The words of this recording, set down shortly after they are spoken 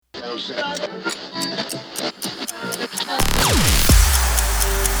Just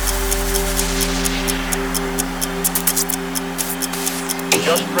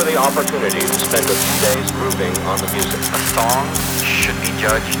for the opportunity to spend a few days grooving on the music. A song should be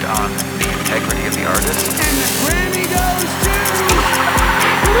judged on the integrity of the artist. And the Grammy goes to...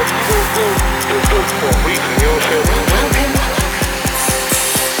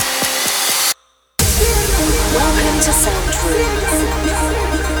 Welcome to Soundroom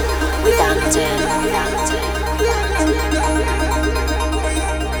with Andon.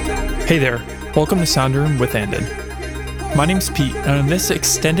 Hey there, welcome to Soundroom with Andon. My name's Pete, and on this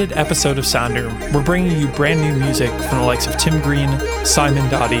extended episode of Soundroom, we're bringing you brand new music from the likes of Tim Green, Simon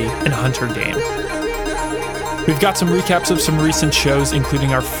Doty, and Hunter Dame. We've got some recaps of some recent shows,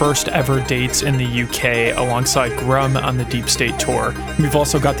 including our first ever dates in the UK alongside Grum on the Deep State Tour. We've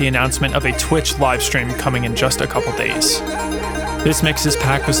also got the announcement of a Twitch livestream coming in just a couple days. This mix is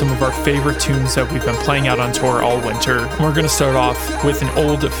packed with some of our favorite tunes that we've been playing out on tour all winter, and we're going to start off with an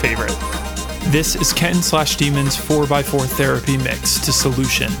old favorite. This is Ken/Demon's 4x4 Therapy Mix to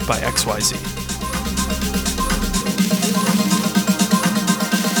Solution by XYZ.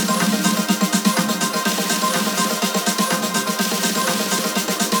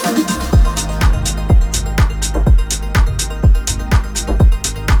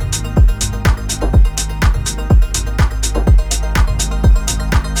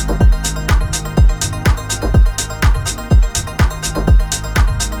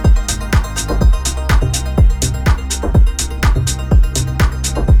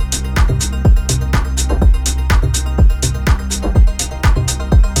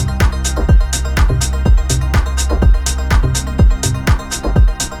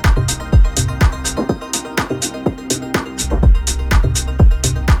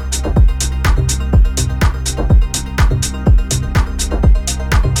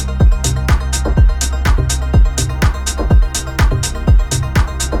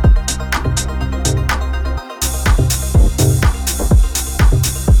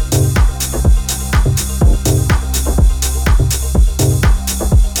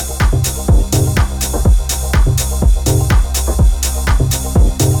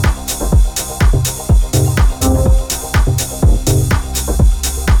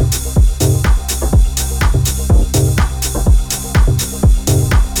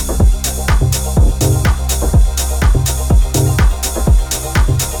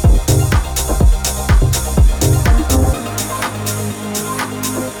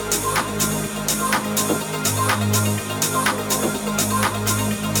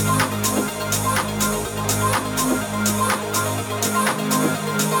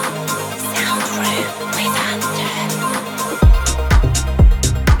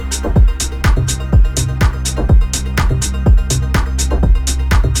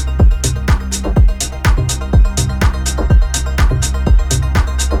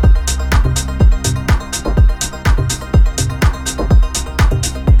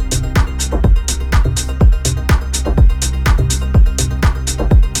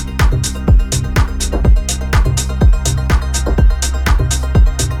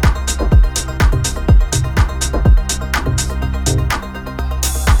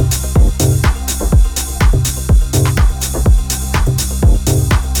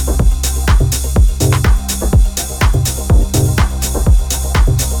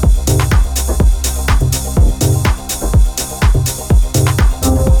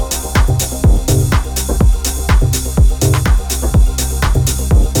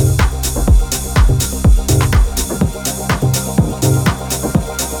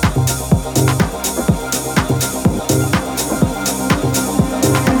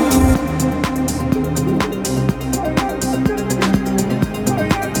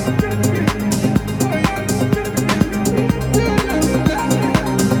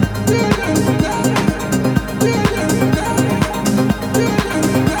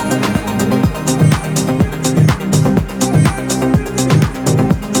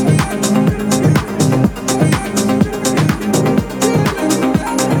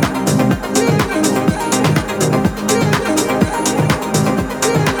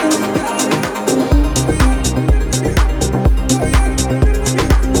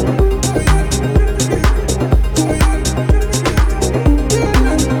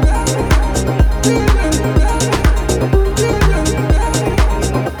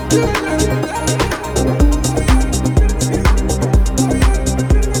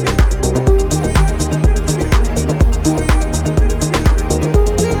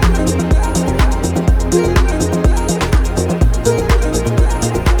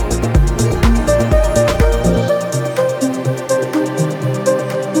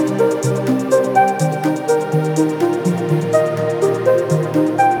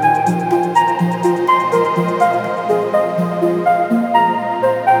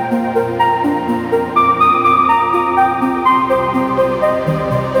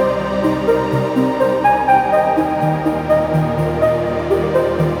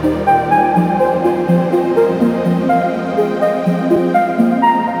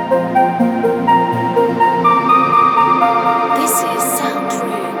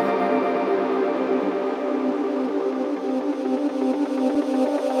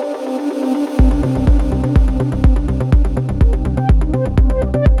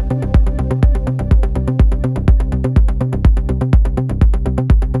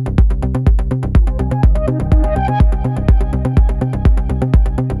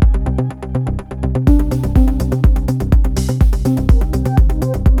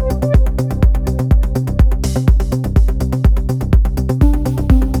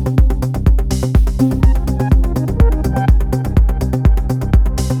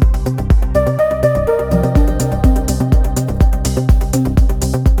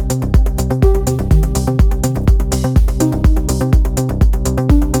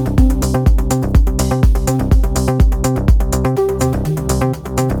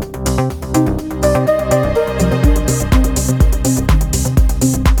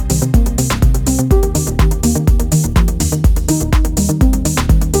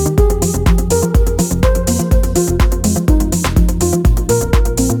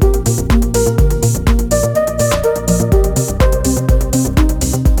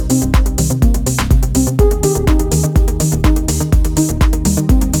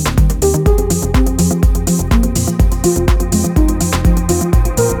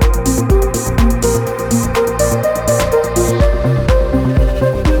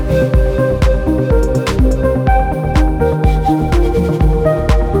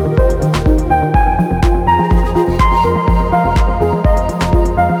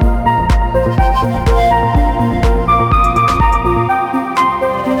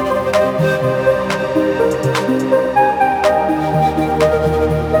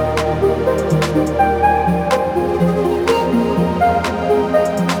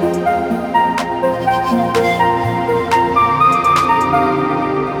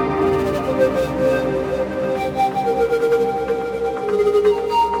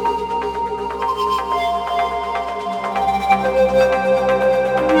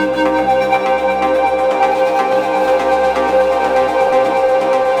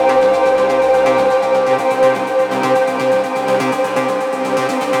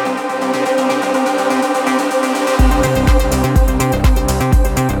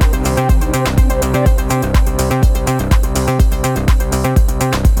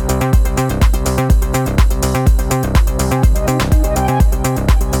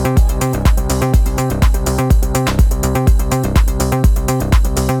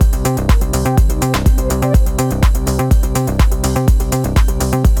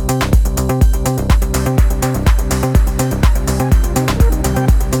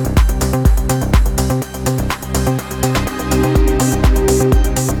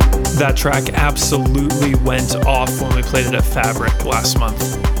 That track absolutely went off when we played it at Fabric last month.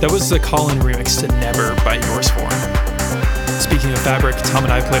 That was the call-in remix to Never by Yours For. Speaking of Fabric, Tom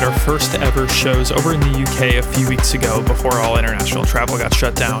and I played our first ever shows over in the UK a few weeks ago before all international travel got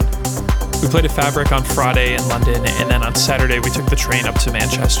shut down. We played at Fabric on Friday in London, and then on Saturday we took the train up to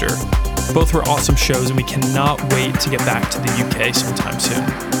Manchester. Both were awesome shows, and we cannot wait to get back to the UK sometime soon.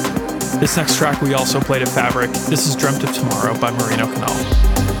 This next track we also played at Fabric. This is Dreamt of Tomorrow by Marino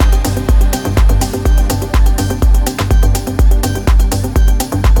Canal.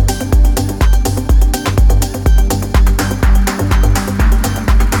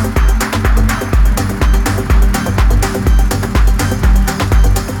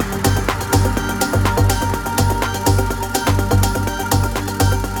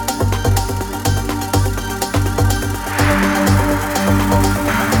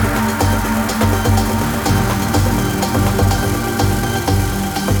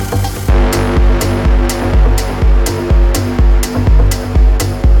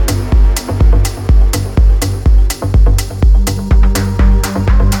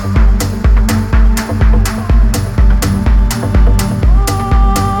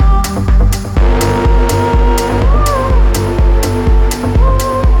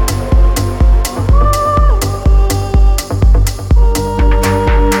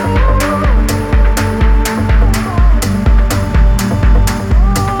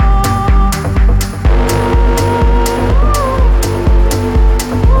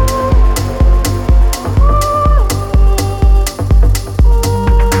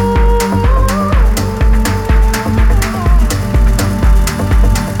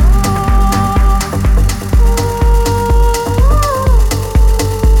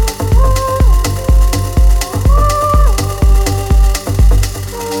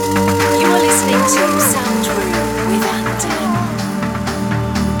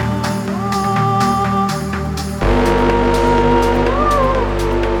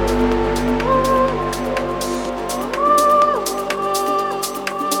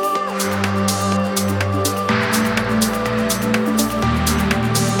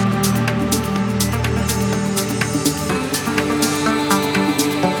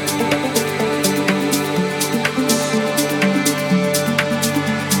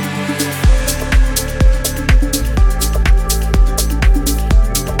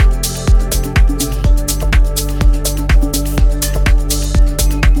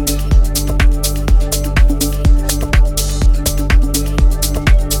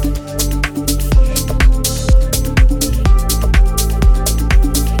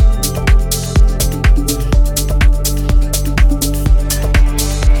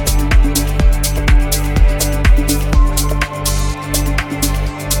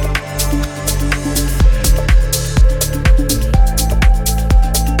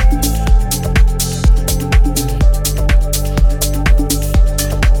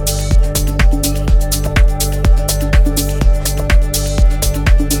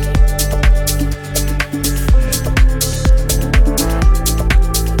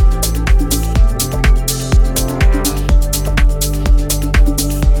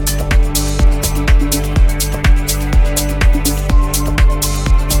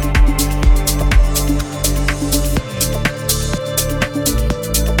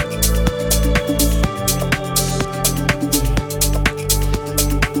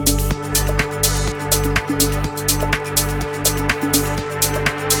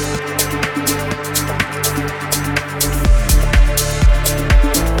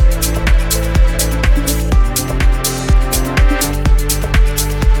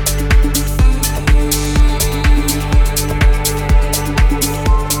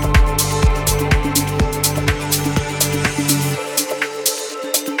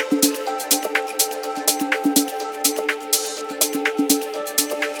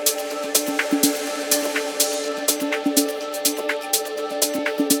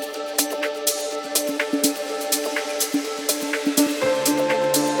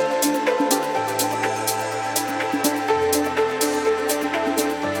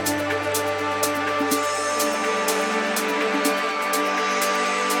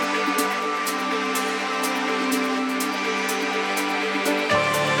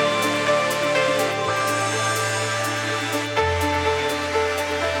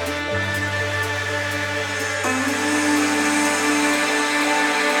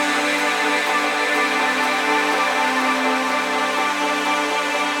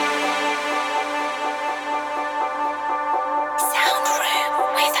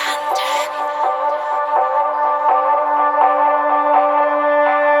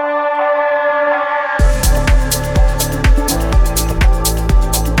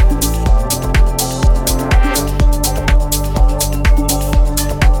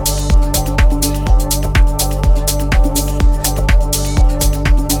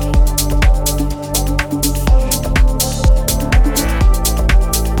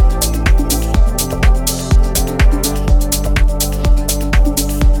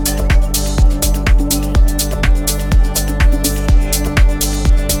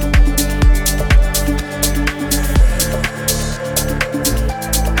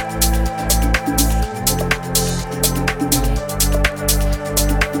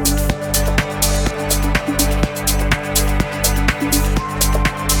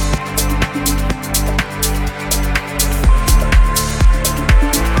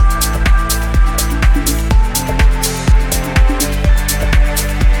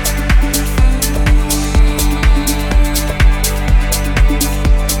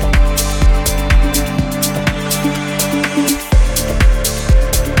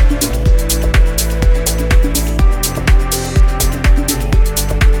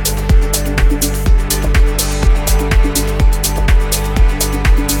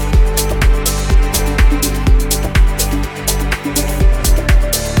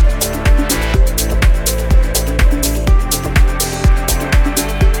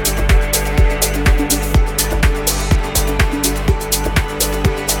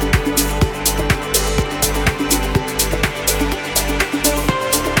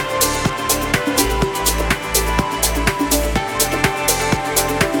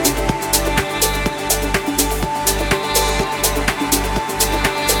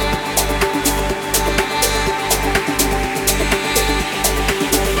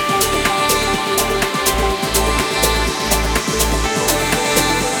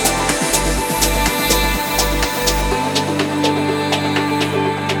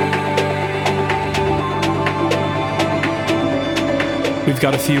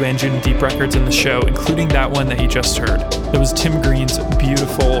 got a few Anjuna Deep records in the show, including that one that you just heard. It was Tim Green's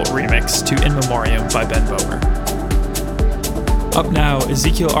beautiful remix to In Memoriam by Ben Böhmer. Up now,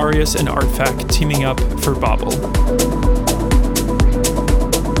 Ezekiel Arias and Artifact teaming up for Bobble.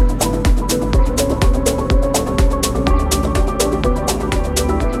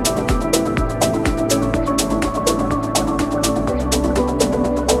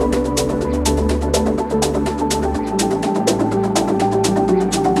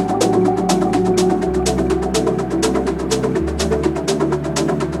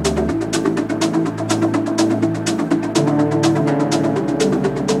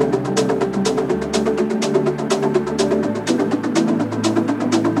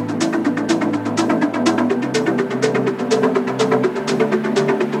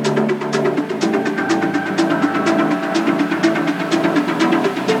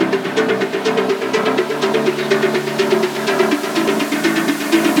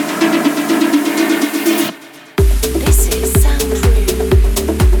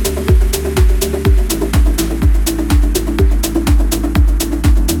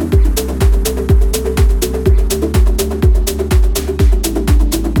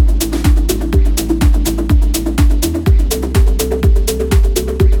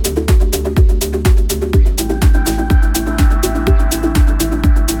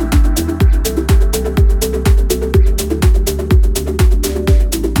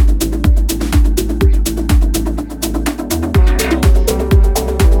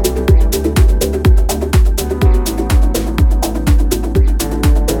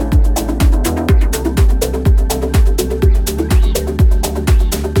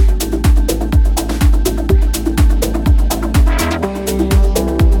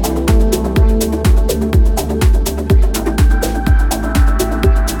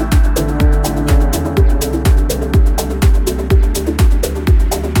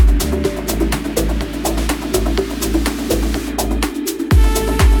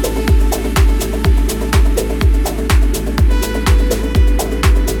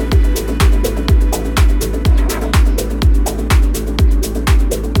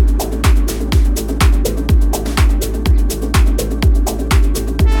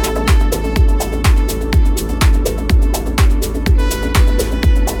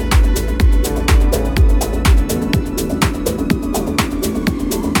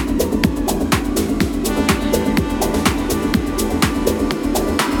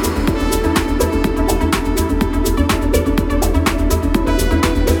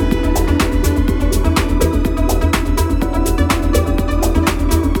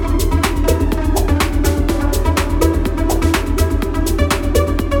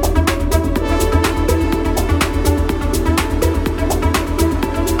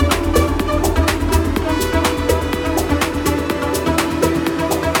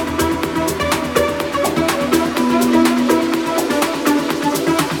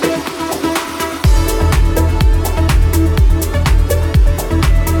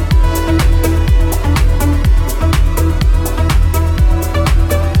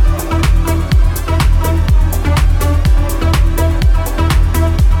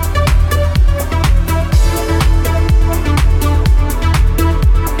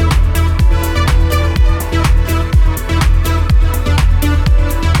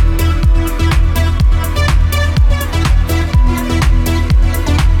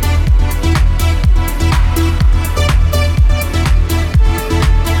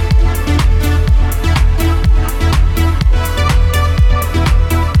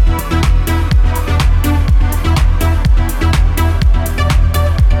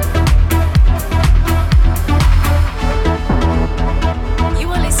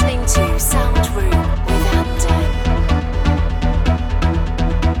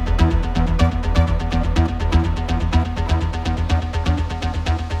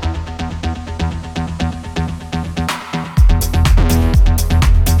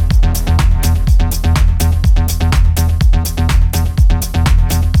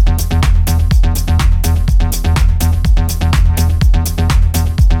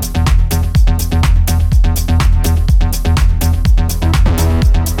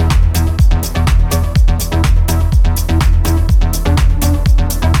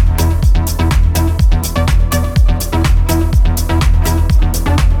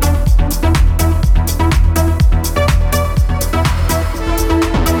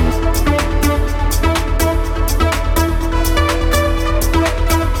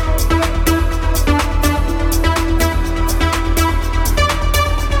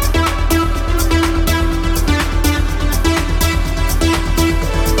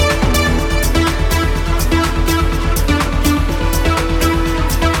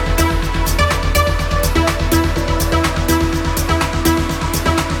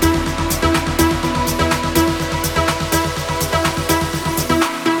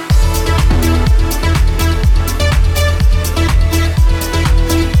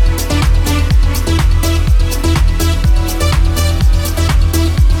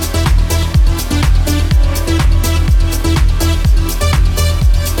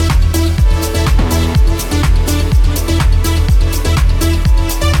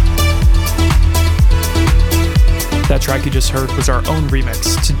 track you just heard was our own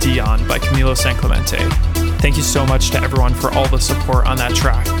remix to Dion by Camilo Sanclemente. Thank you so much to everyone for all the support on that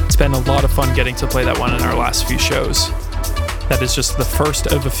track. It's been a lot of fun getting to play that one in our last few shows. That is just the first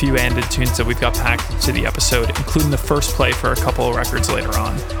of a few Anded tunes that we've got packed into the episode, including the first play for a couple of records later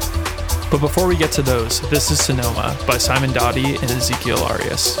on. But before we get to those, this is Sonoma by Simon Dottie and Ezekiel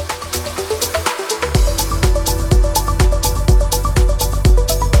Arias.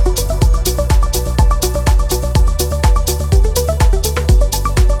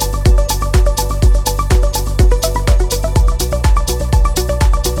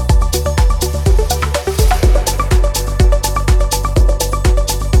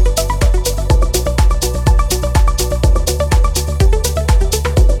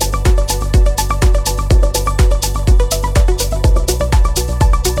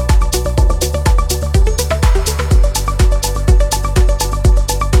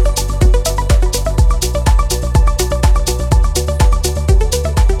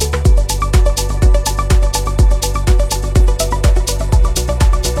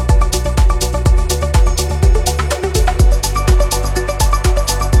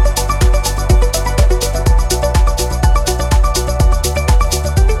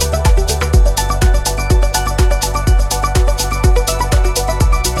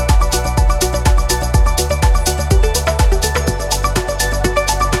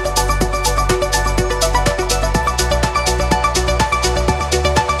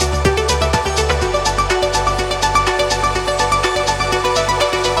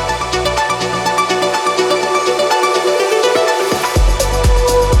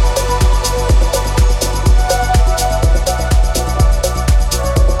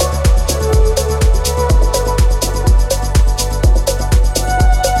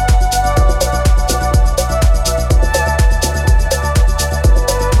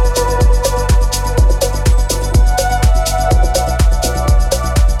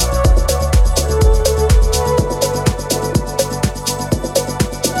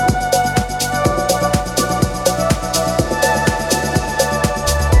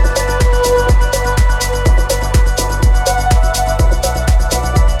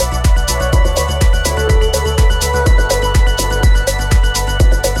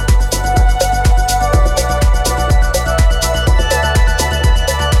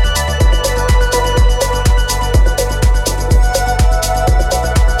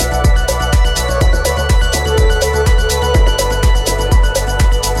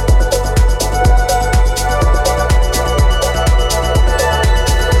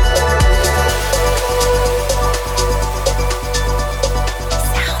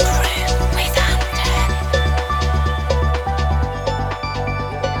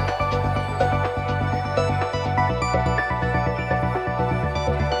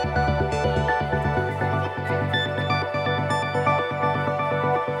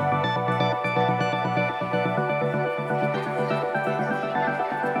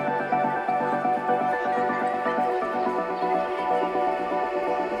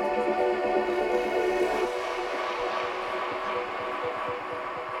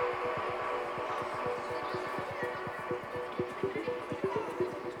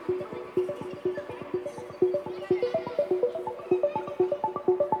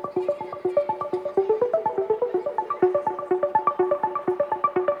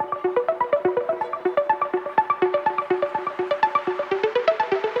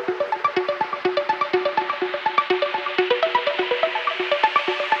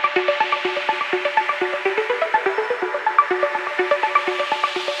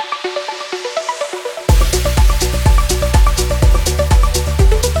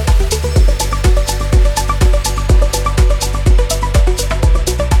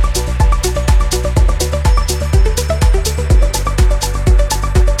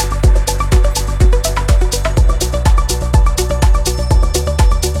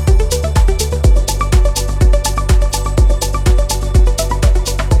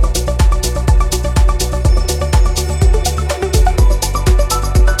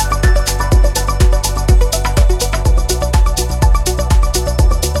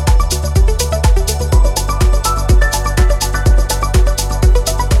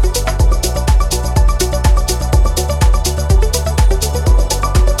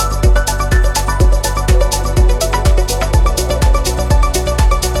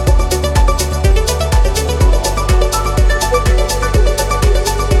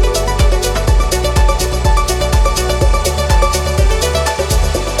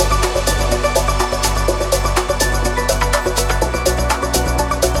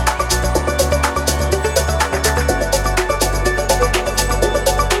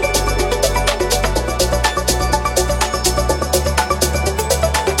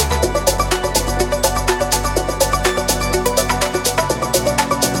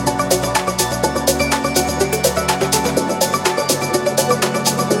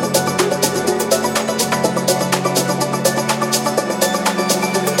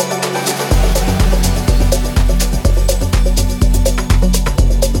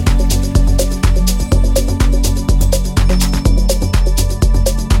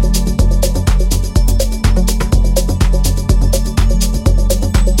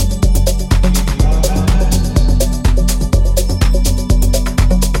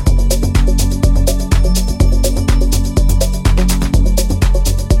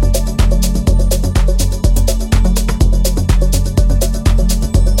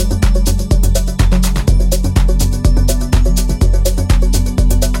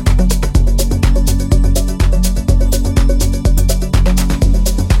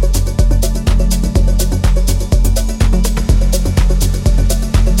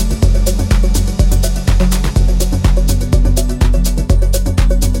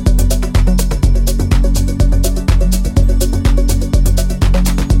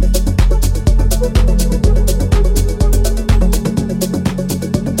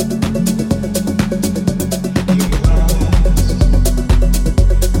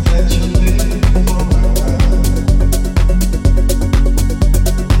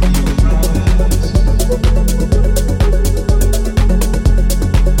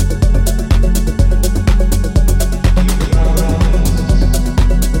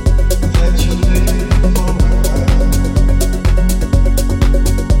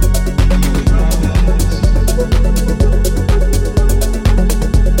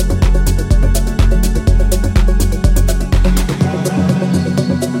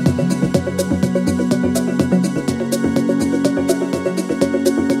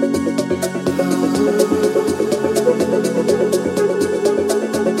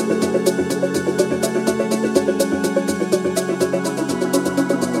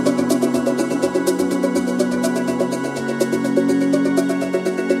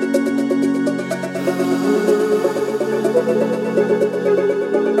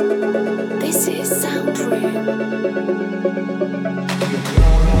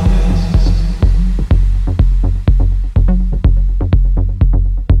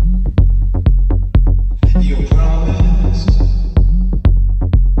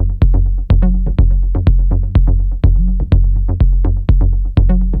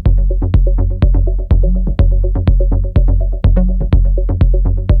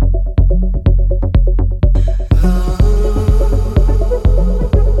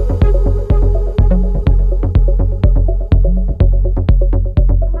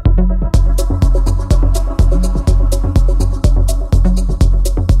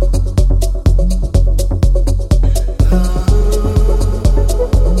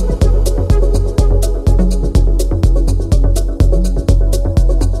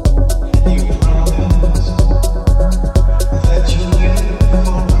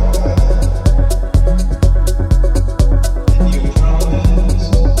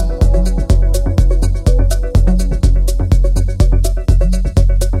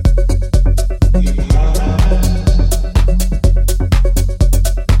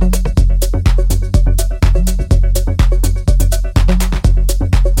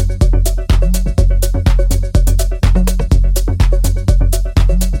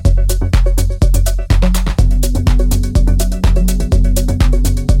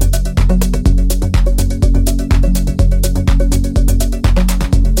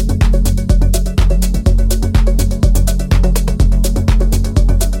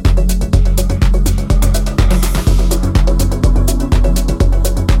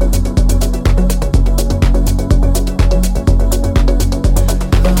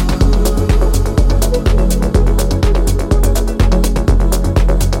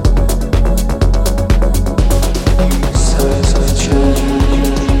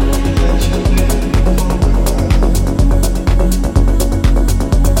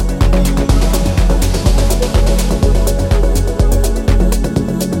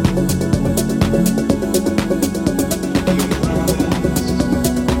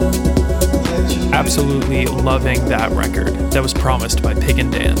 absolutely loving that record that was promised by Pig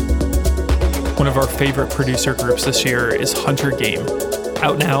and Dan. One of our favorite producer groups this year is Hunter Game.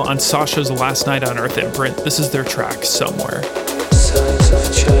 Out now on Sasha's Last Night on Earth imprint, this is their track, Somewhere. Signs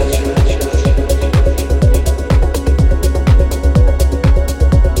of change.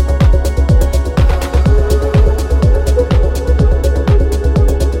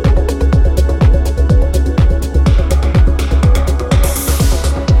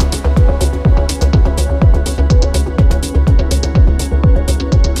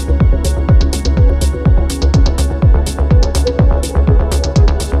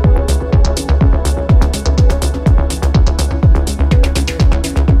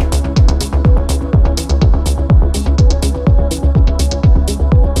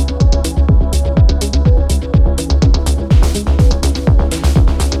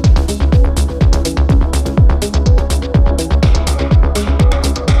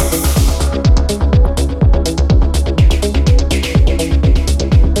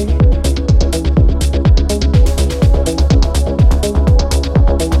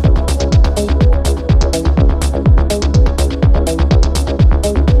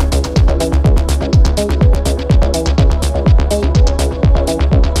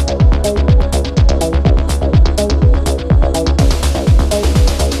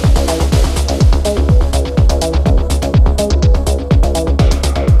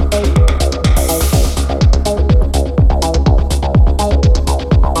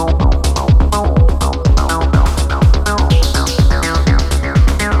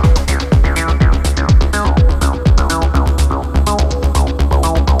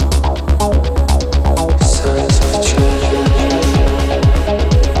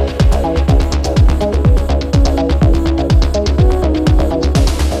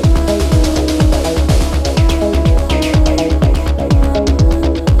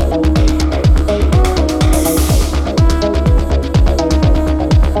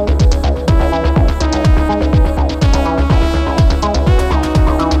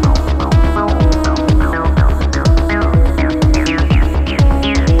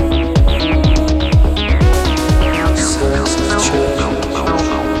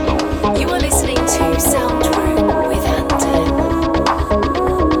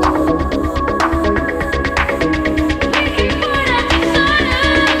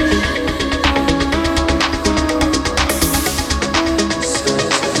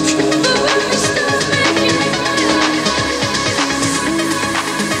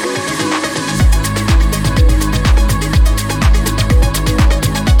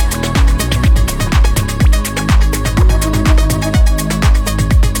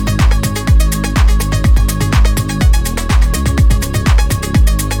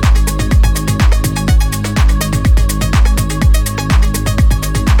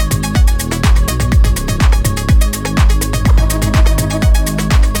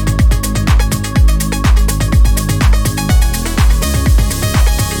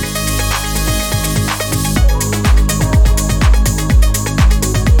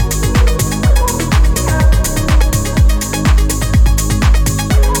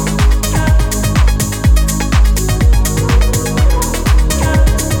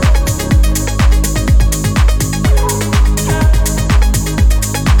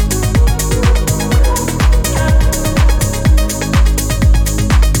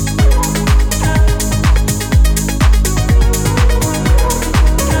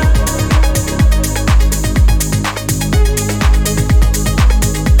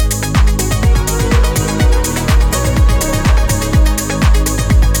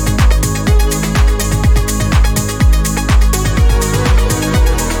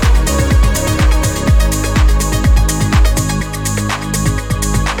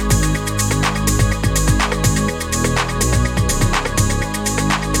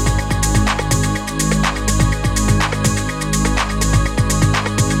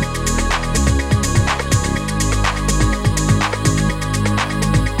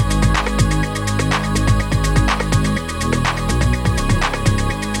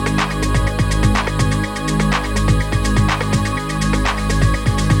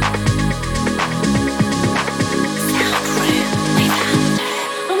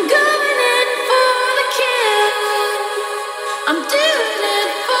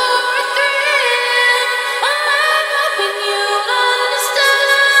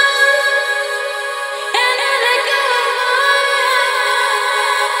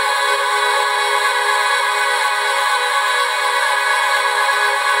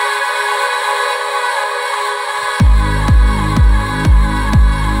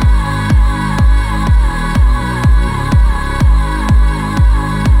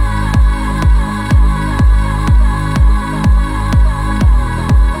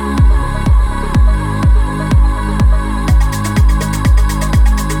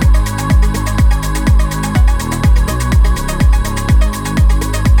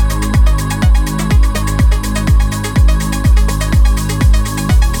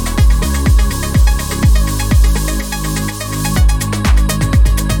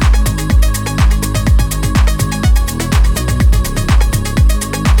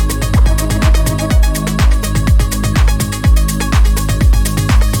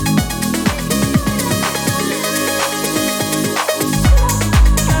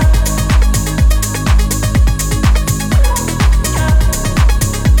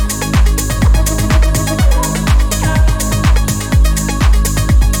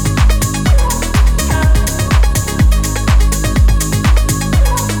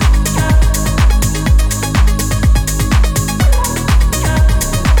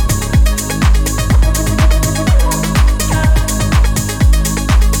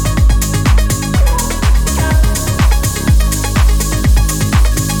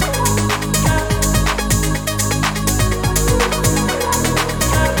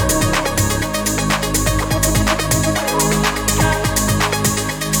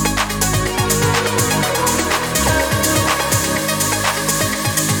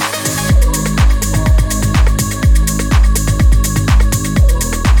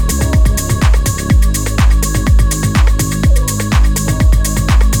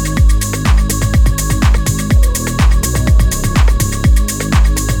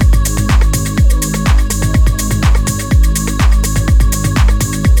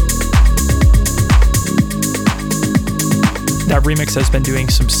 That remix has been doing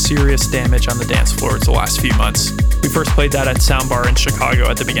some serious damage on the dance floors the last few months. We first played that at Soundbar in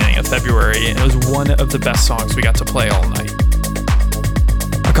Chicago at the beginning of February, and it was one of the best songs we got to play all night.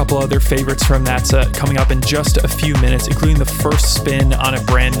 A couple other favorites from that set coming up in just a few minutes, including the first spin on a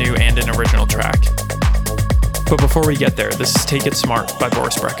brand new and an original track. But before we get there, this is Take It Smart by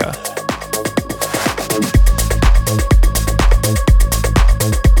Boris Brejcha.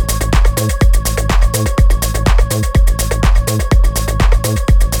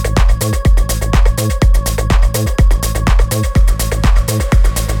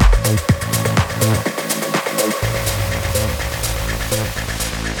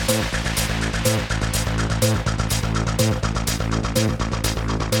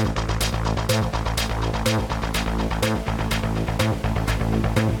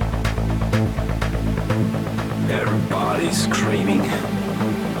 Everybody's screaming.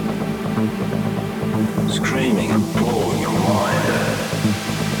 Screaming and blowing your mind.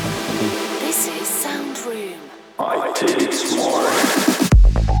 This is Sound Room. I take it smart.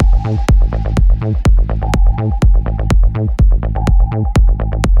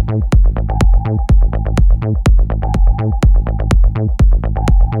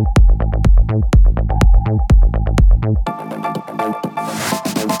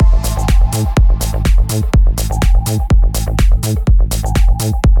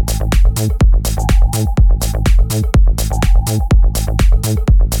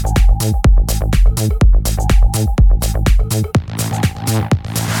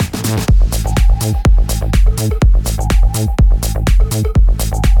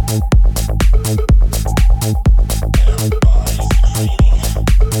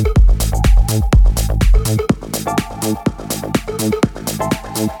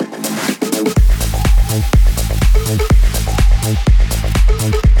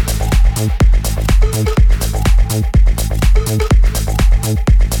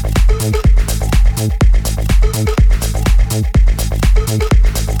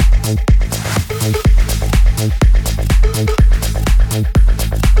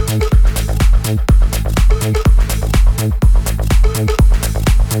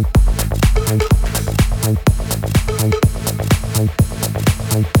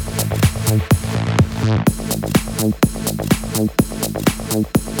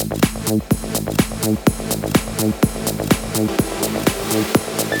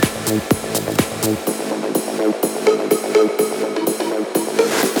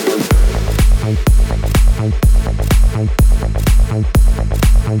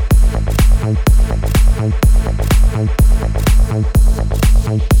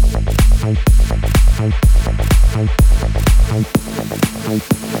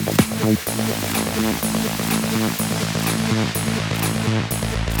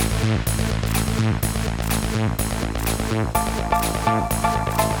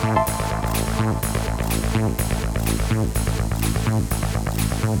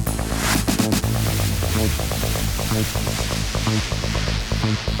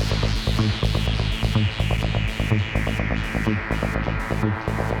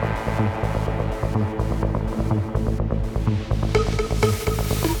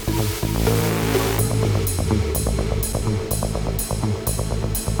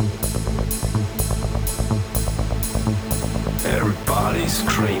 Everybody's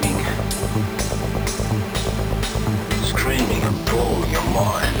screaming. Screaming and blowing your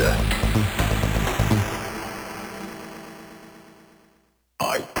mind.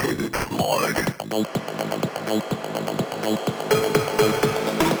 I take it smart.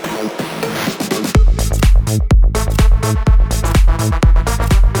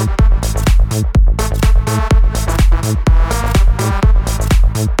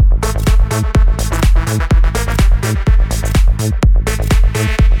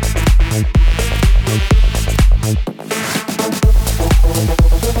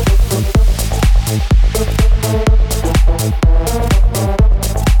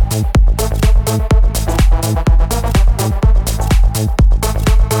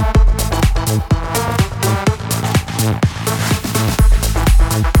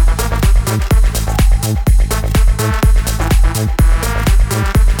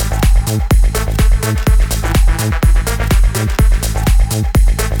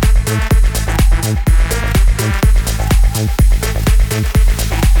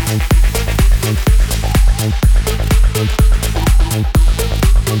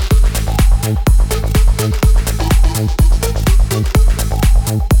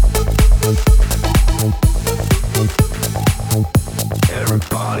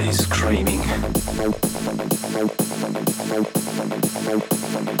 Everybody's screaming.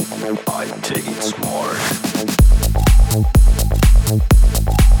 I take it smart.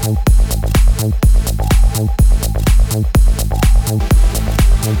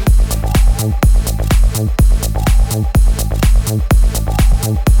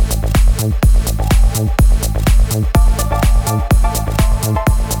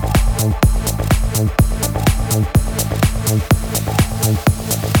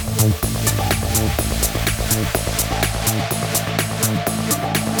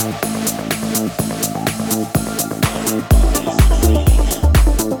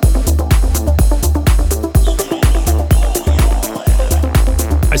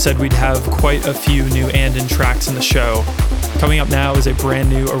 I said we'd have quite a few new Andon tracks in the show. Coming up now is a brand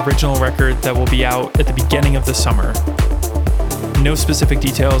new original record that will be out at the beginning of the summer. No specific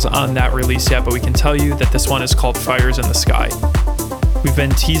details on that release yet, but we can tell you that this one is called Fires in the Sky. We've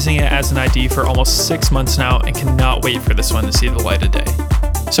been teasing it as an ID for almost 6 months now and cannot wait for this one to see the light of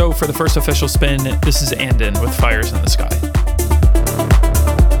day. So for the first official spin, this is Andon with Fires in the Sky.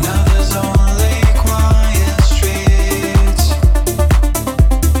 Never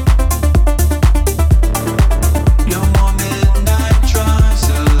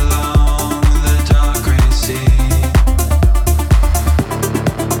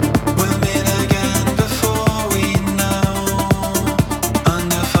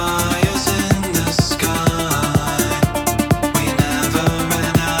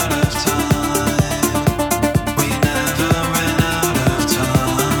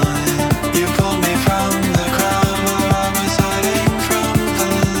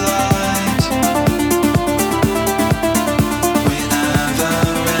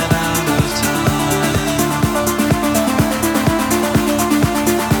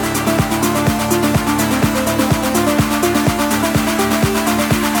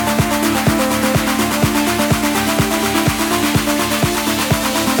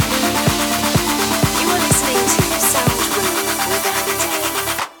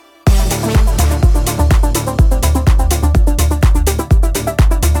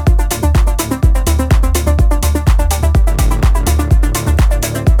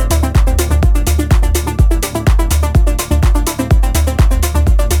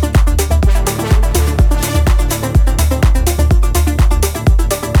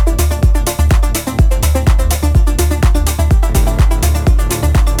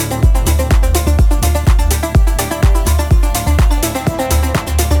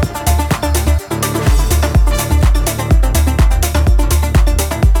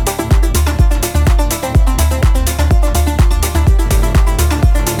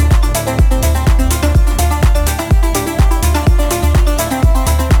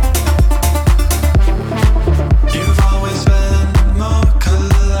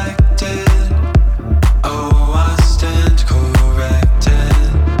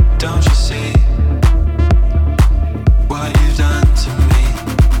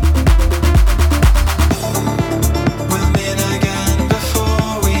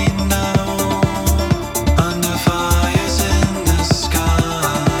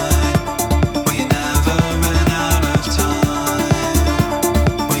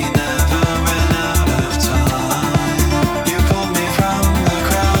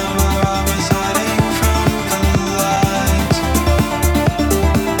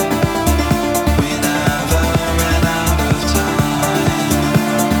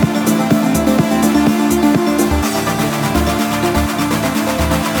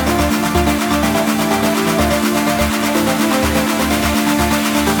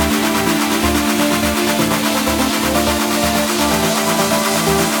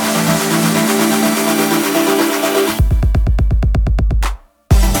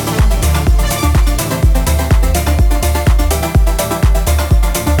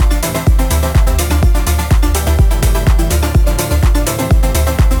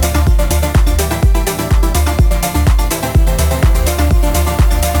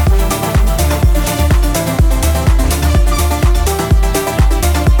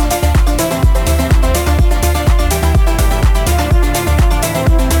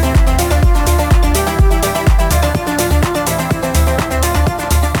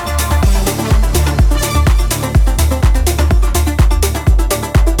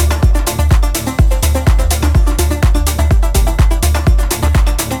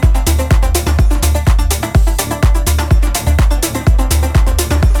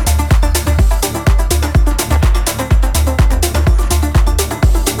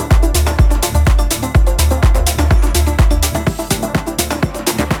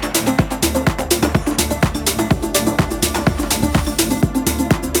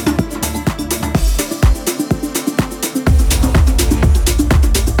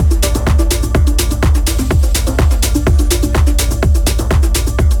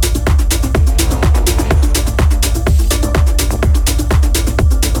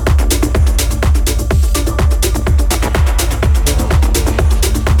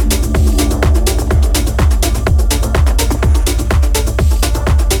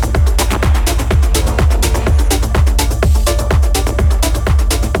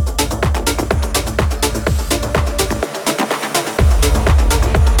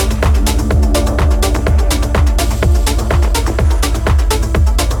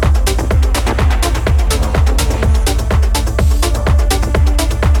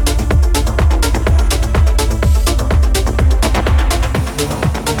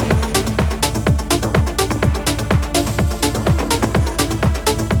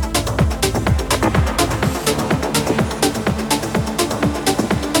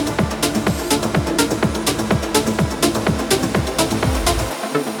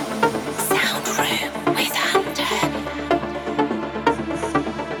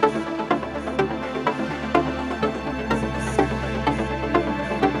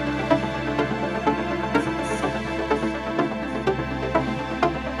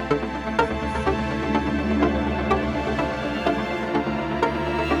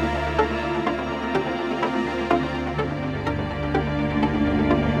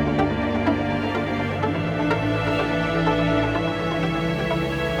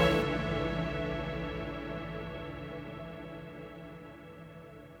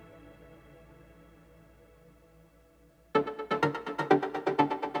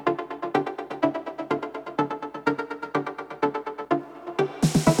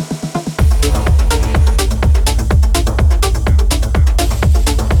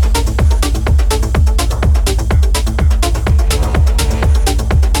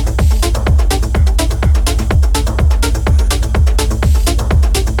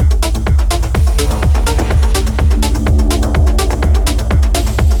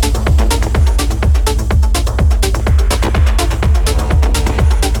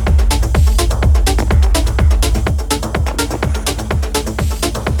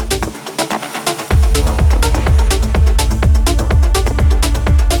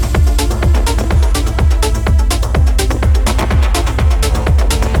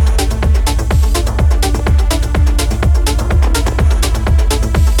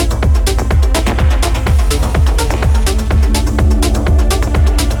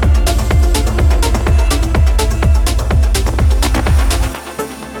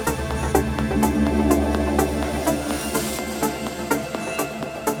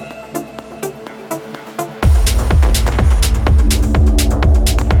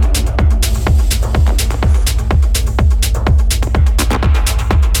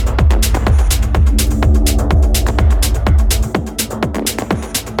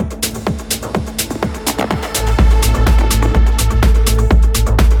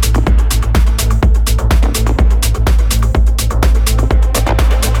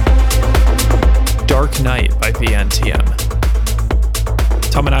Tonight by VNTM.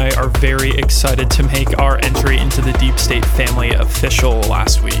 Tom and I are very excited to make our entry into the Deep State family official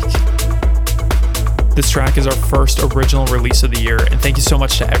last week. This track is our first original release of the year, and thank you so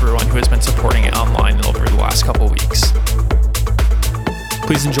much to everyone who has been supporting it online over the last couple weeks.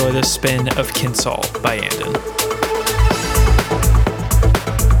 Please enjoy this spin of Kinsol by Andon.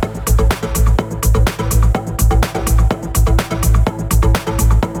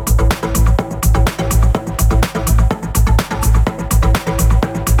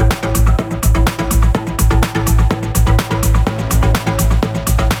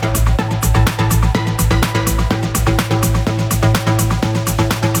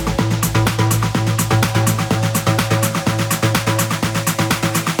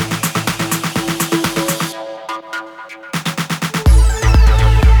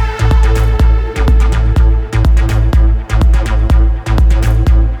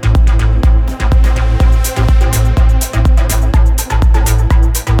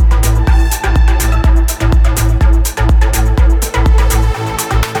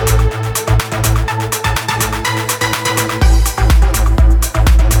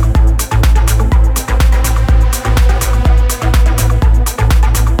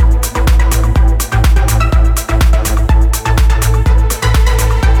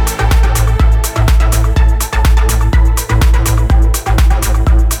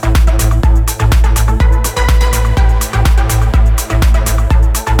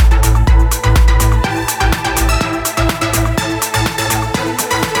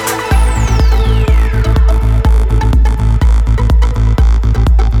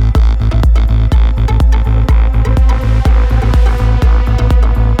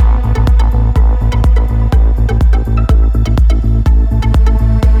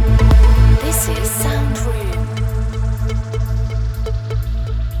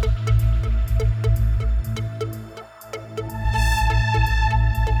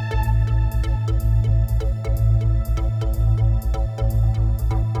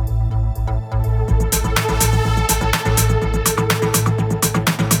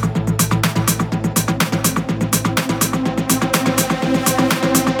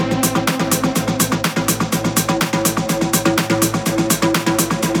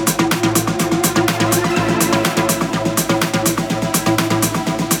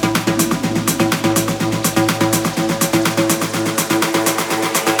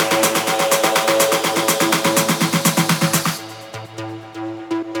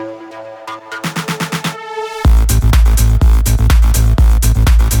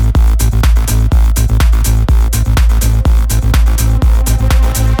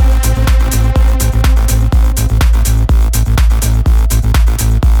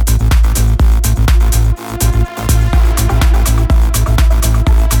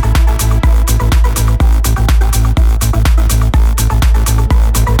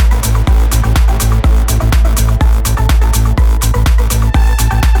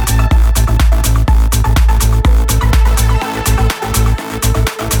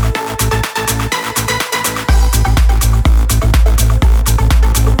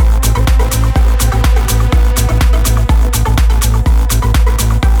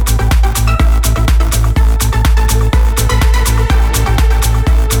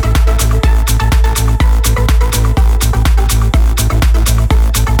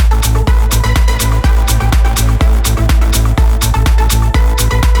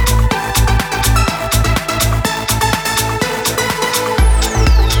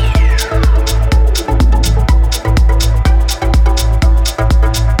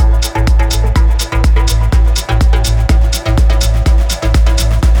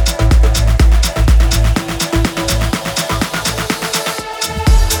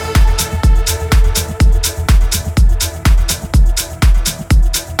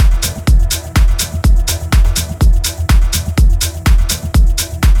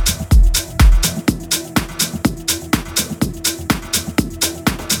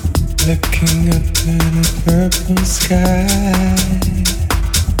 Looking up in a purple sky,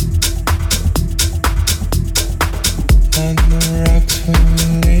 on the rocks when we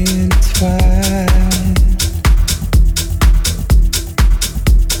lay entwined,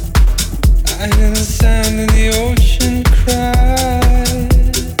 I hear the sound of the ocean cry.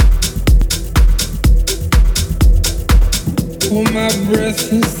 Hold my breath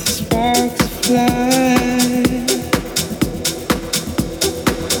as the sparks fly,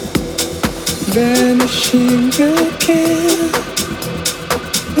 vanishing again.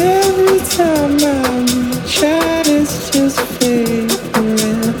 Every time I reach out, it's just fading.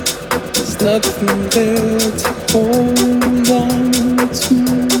 There's nothing there to hold on to.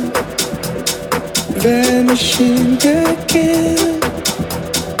 vanishing again.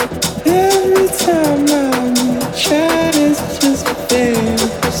 Every time I reach out, it's just fade.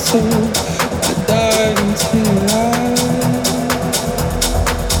 So I dive into your eyes.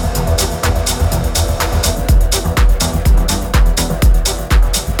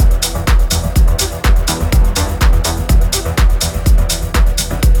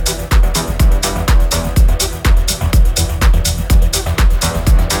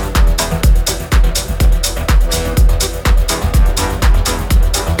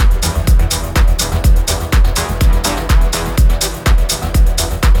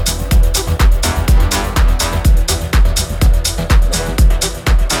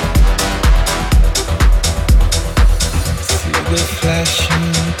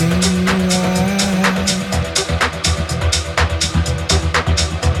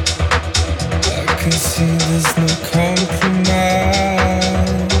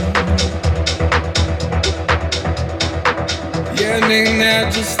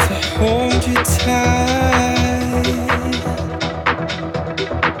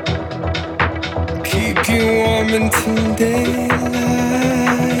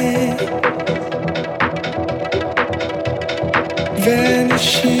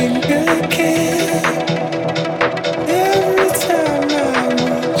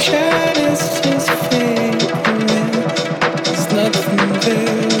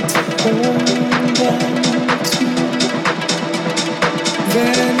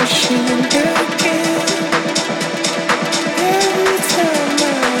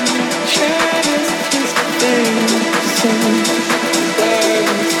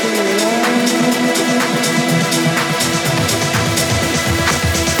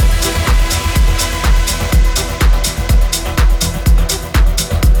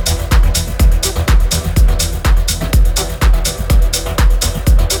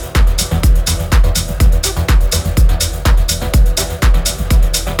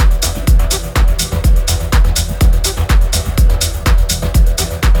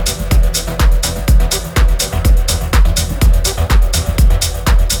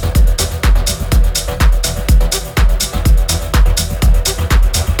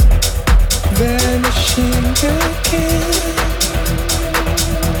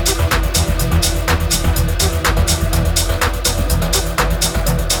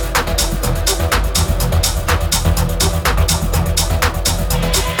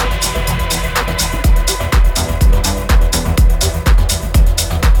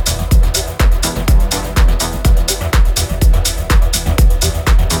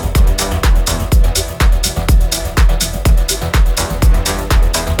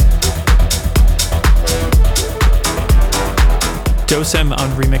 Dosem on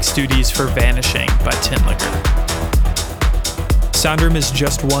remix duties for Vanishing by Tinlicker. Soundroom is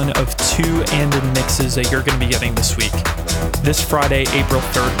just one of 2 Andon mixes that you're going to be getting this week. This Friday, April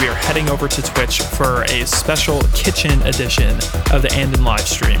 3rd, we are heading over to Twitch for a special kitchen edition of the Andon live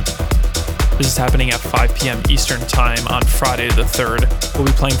stream. This is happening at 5 p.m. Eastern Time on Friday the 3rd. We'll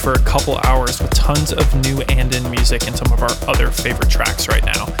be playing for a couple hours with tons of new Andon music and some of our other favorite tracks right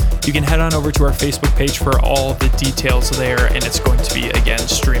now. You can head on over to our Facebook page for all the details there, and it's going to be, again,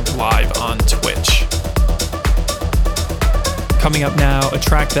 streamed live on Twitch. Coming up now, a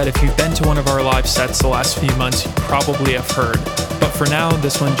track that if you've been to one of our live sets the last few months, you probably have heard. But for now,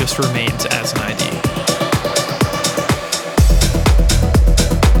 this one just remains as an ID.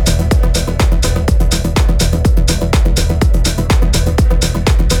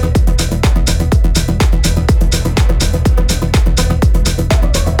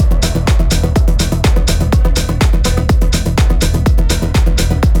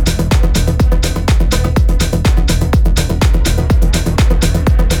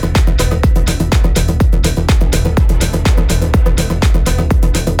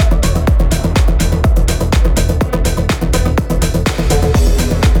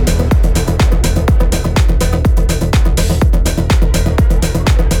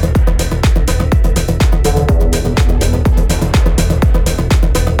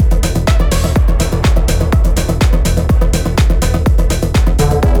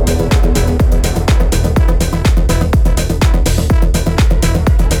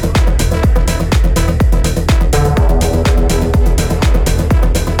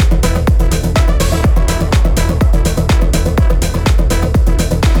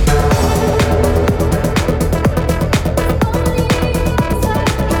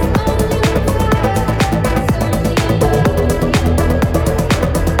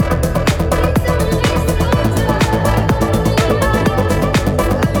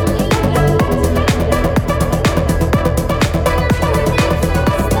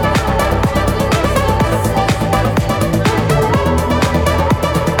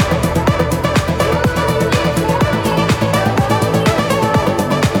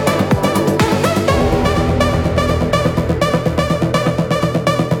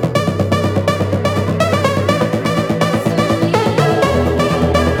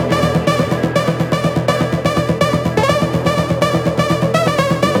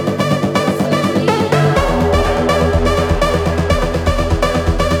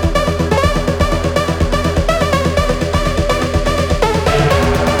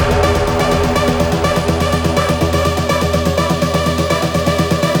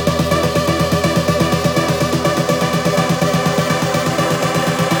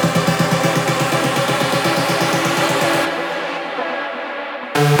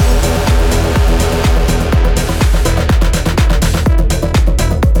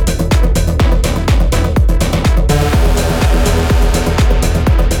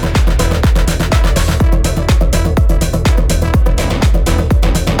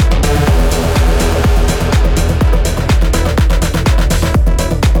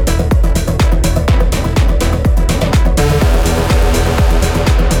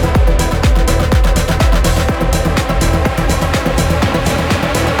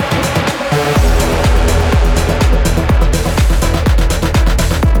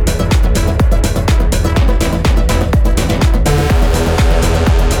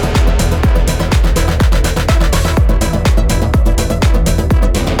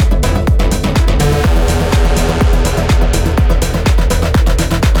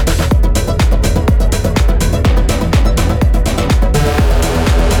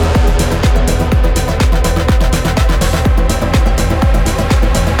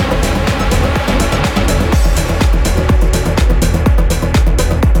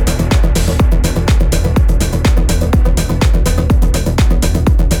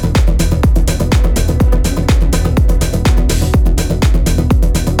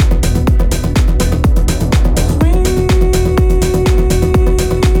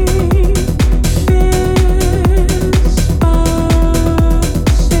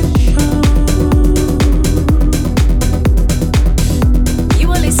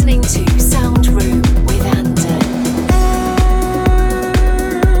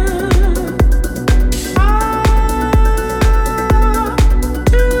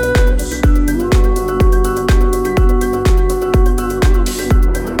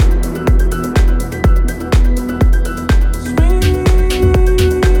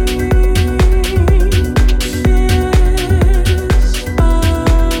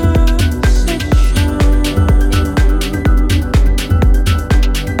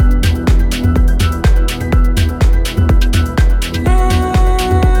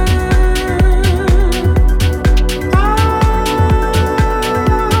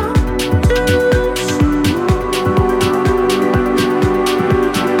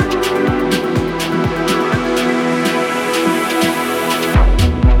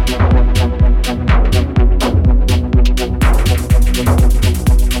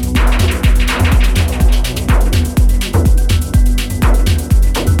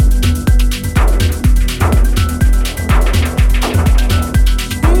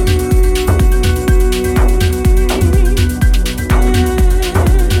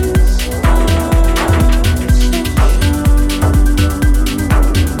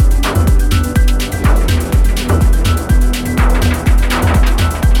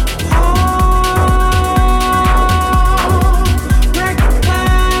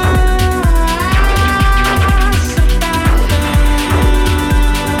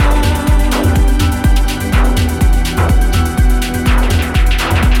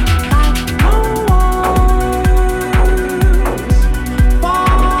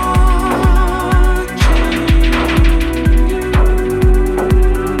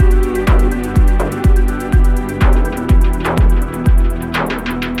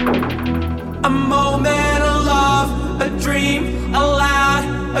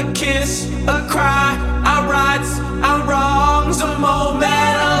 a kiss, a cry, our rights, our wrongs, a moment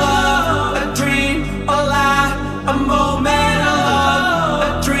of love, a dream, a lie, a moment of love,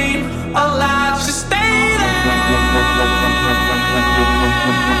 a dream, a lie, just stay there.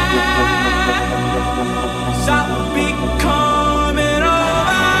 Stop becoming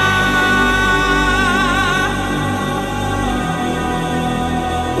over.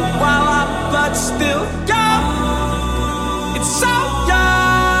 While our blood's still young, it's so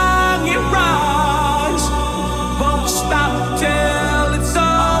young it runs. Won't stop till it's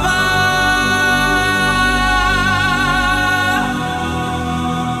over.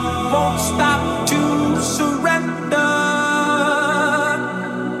 Won't stop to surrender.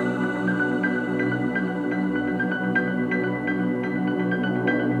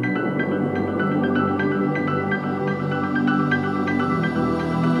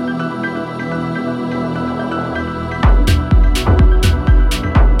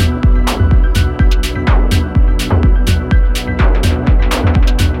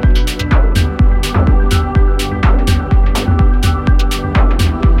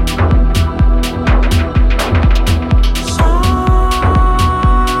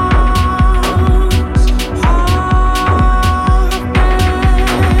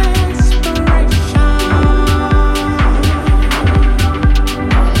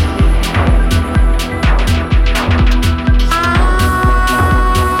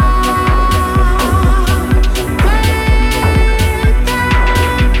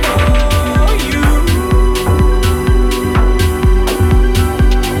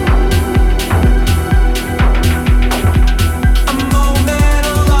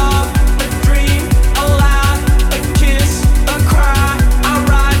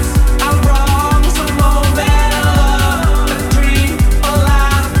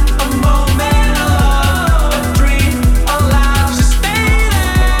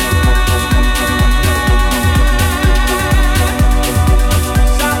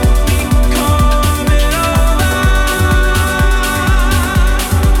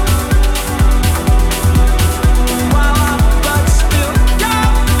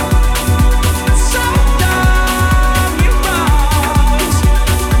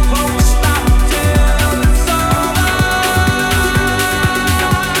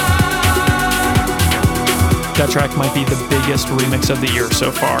 That track might be the biggest remix of the year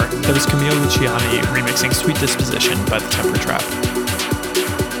so far. That was Camille Luciani remixing Sweet Disposition by The Temper Trap.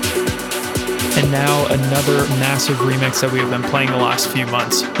 And now another massive remix that we have been playing the last few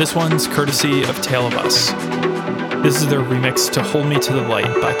months. This one's courtesy of Tale of Us. This is their remix to Hold Me to the Light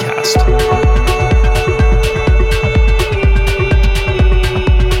by Cast.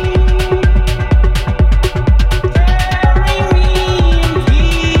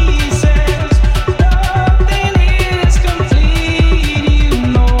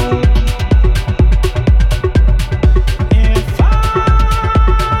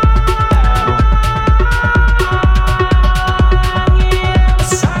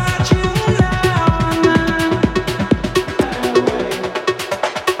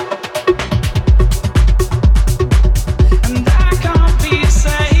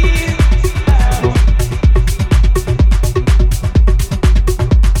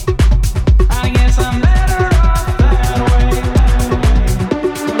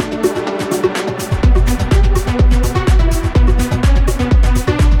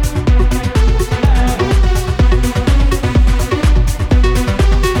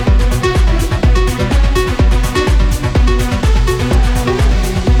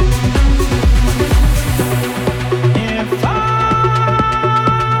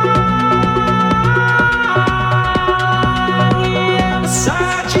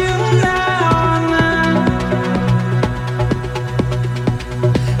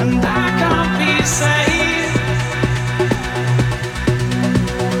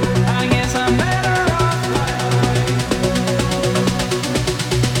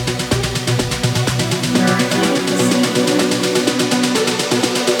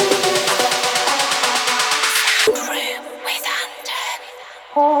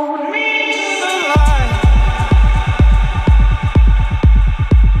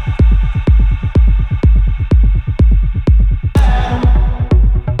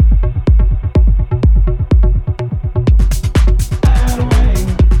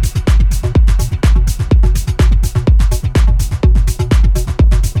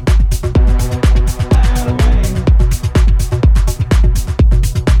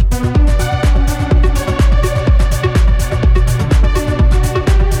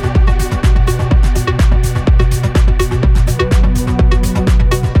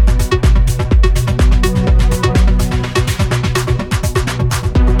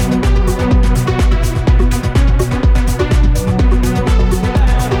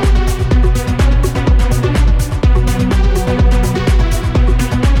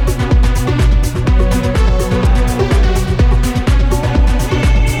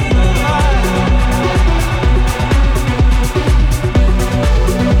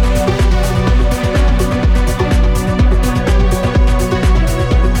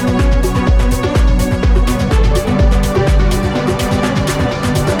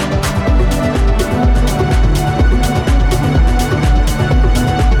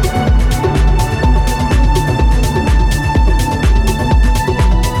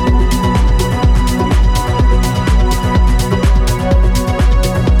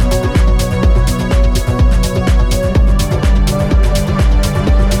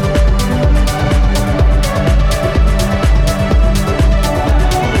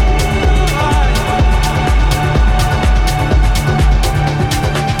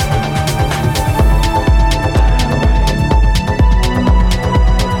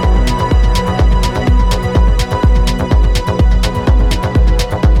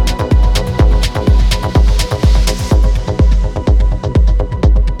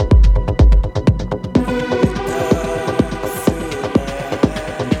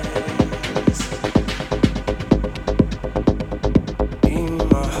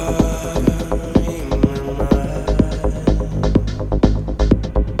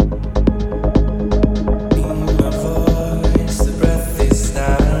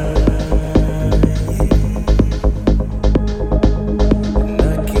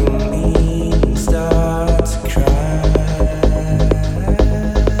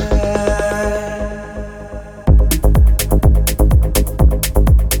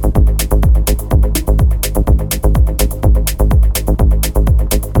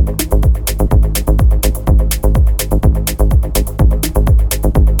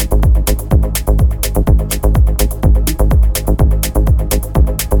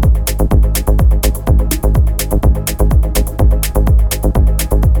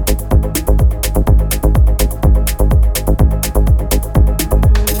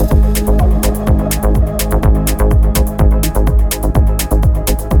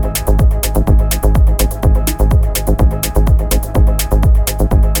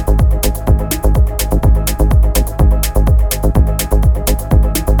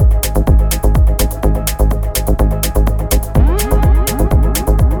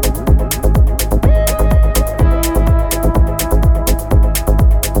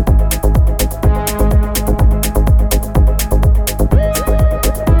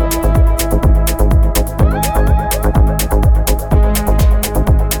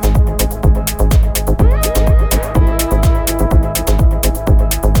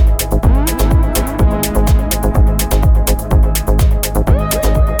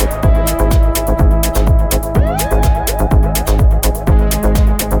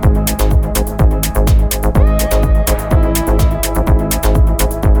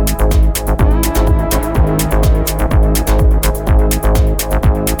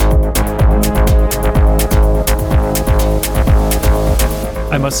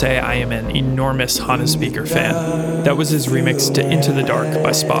 must say I am an enormous Hannes Speaker fan. That was his remix to Into the Dark by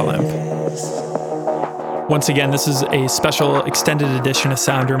Spalimp. Once again, this is a special extended edition of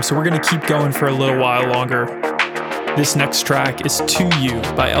Soundroom, so we're going to keep going for a little while longer. This next track is To You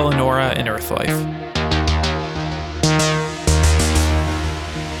by Eleonora and Earthlife.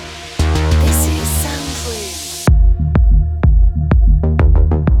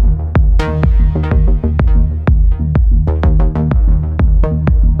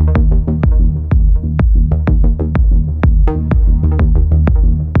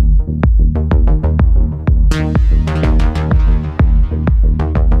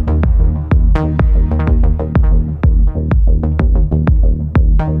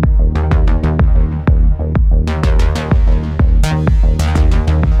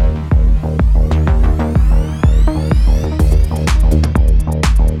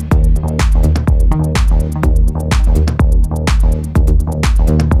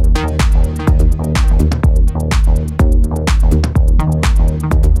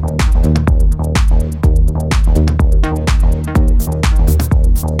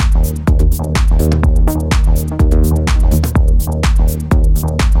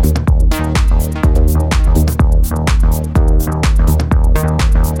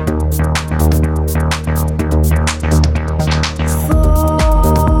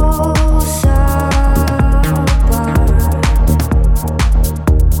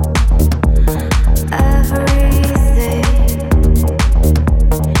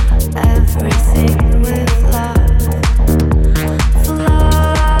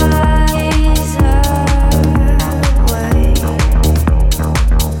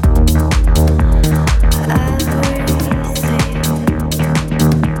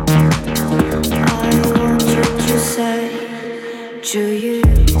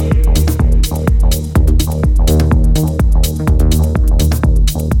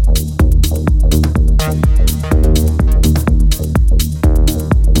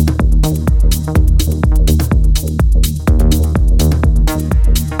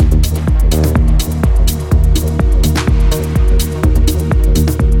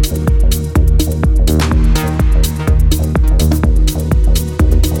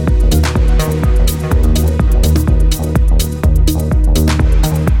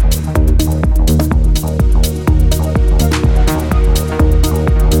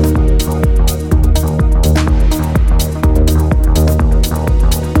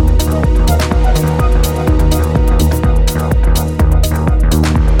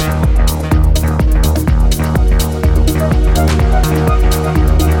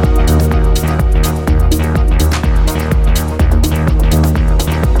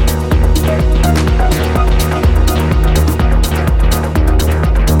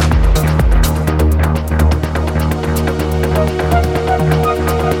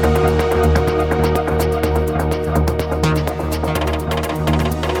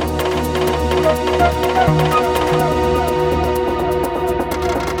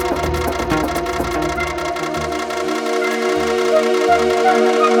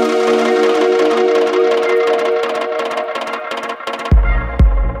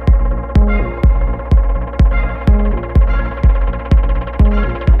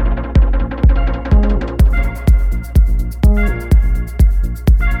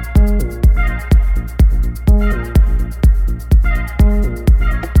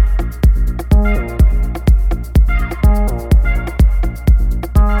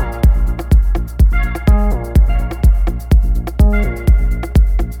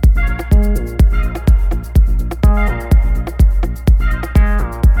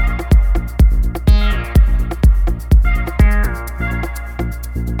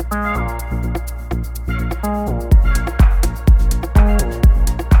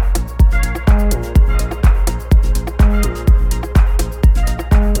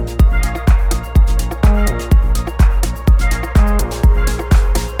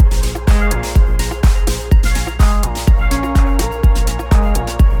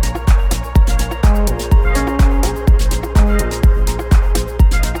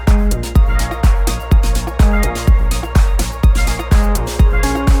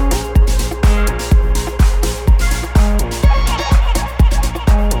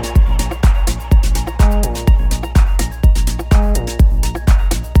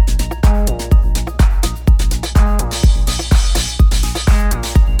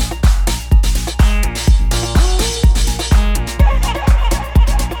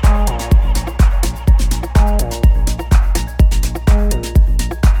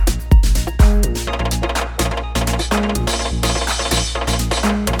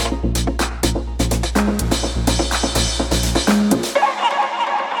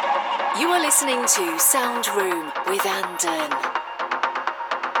 Sound Room with Anden.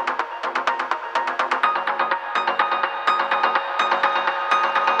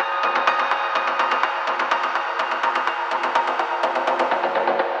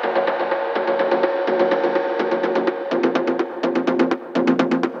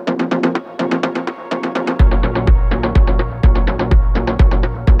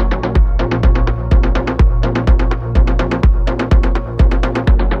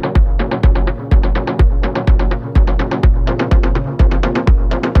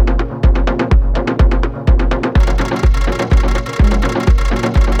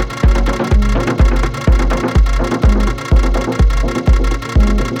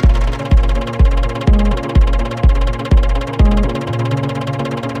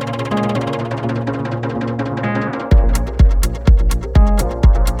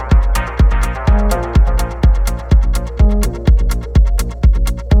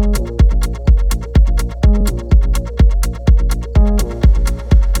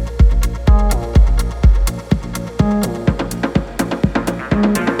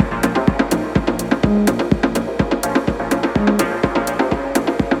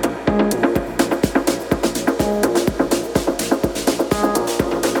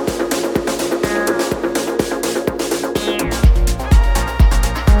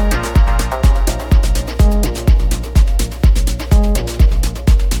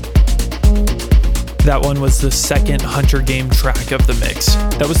 That one was the second Hunter Game track of the mix.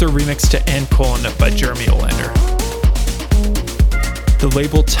 That was their remix to Ancon by Jeremy Olander. The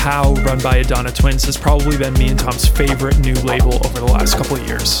label Tau, run by Adana Twins, has probably been me and Tom's favorite new label over the last couple of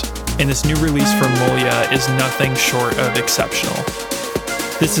years, and this new release from Molia is nothing short of exceptional.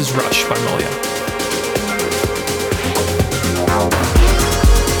 This is Rush by Molia.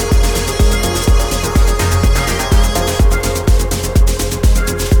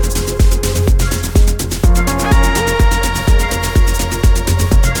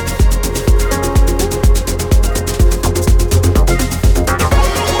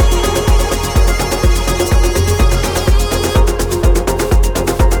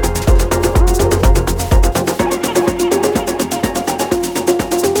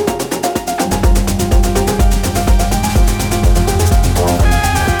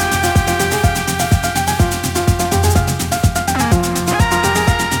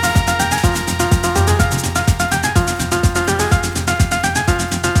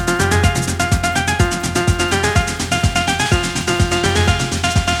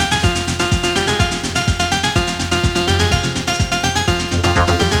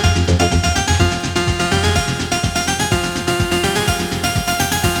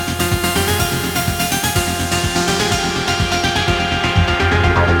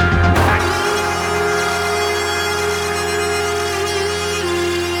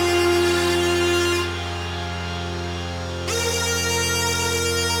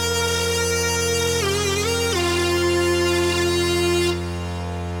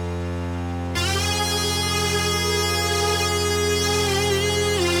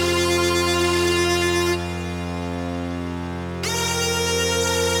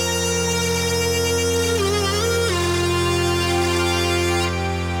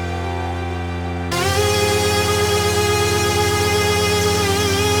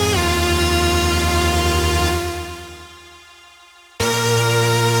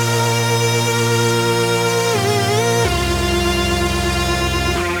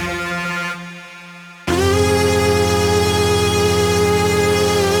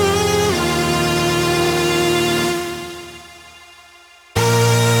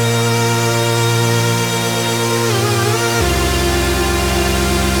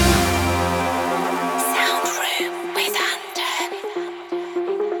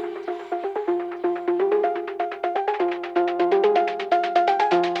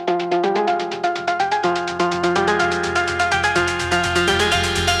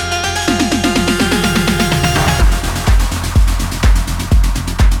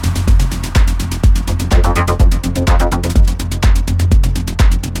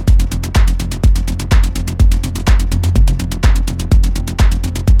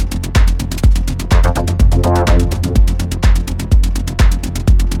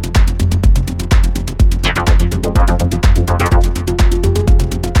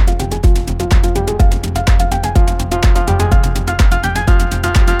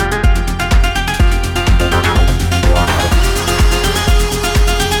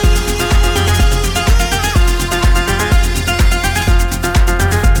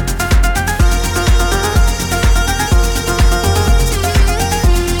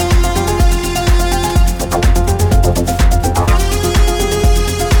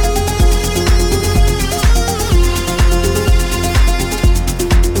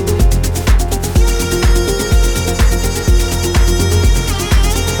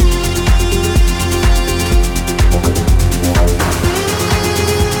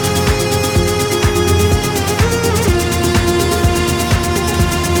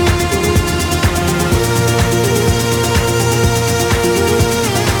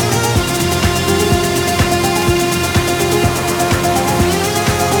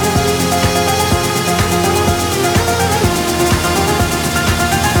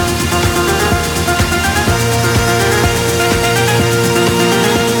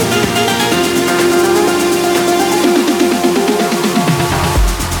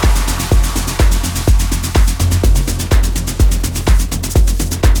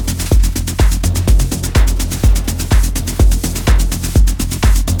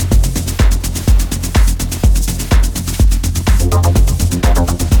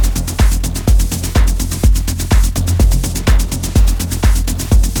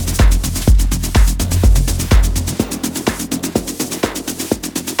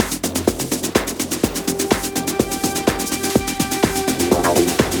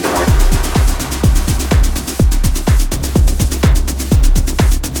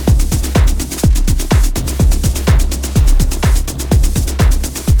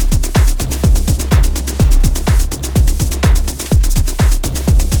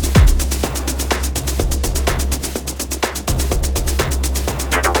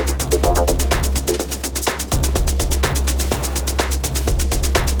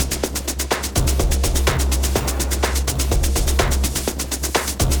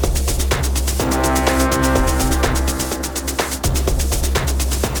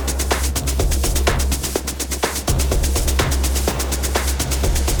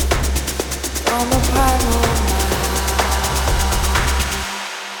 from a primal mind.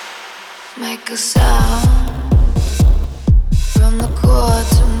 Make a sound from the core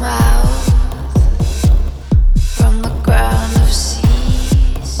to mouth, from the ground of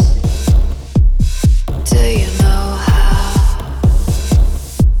seas. Do you know how?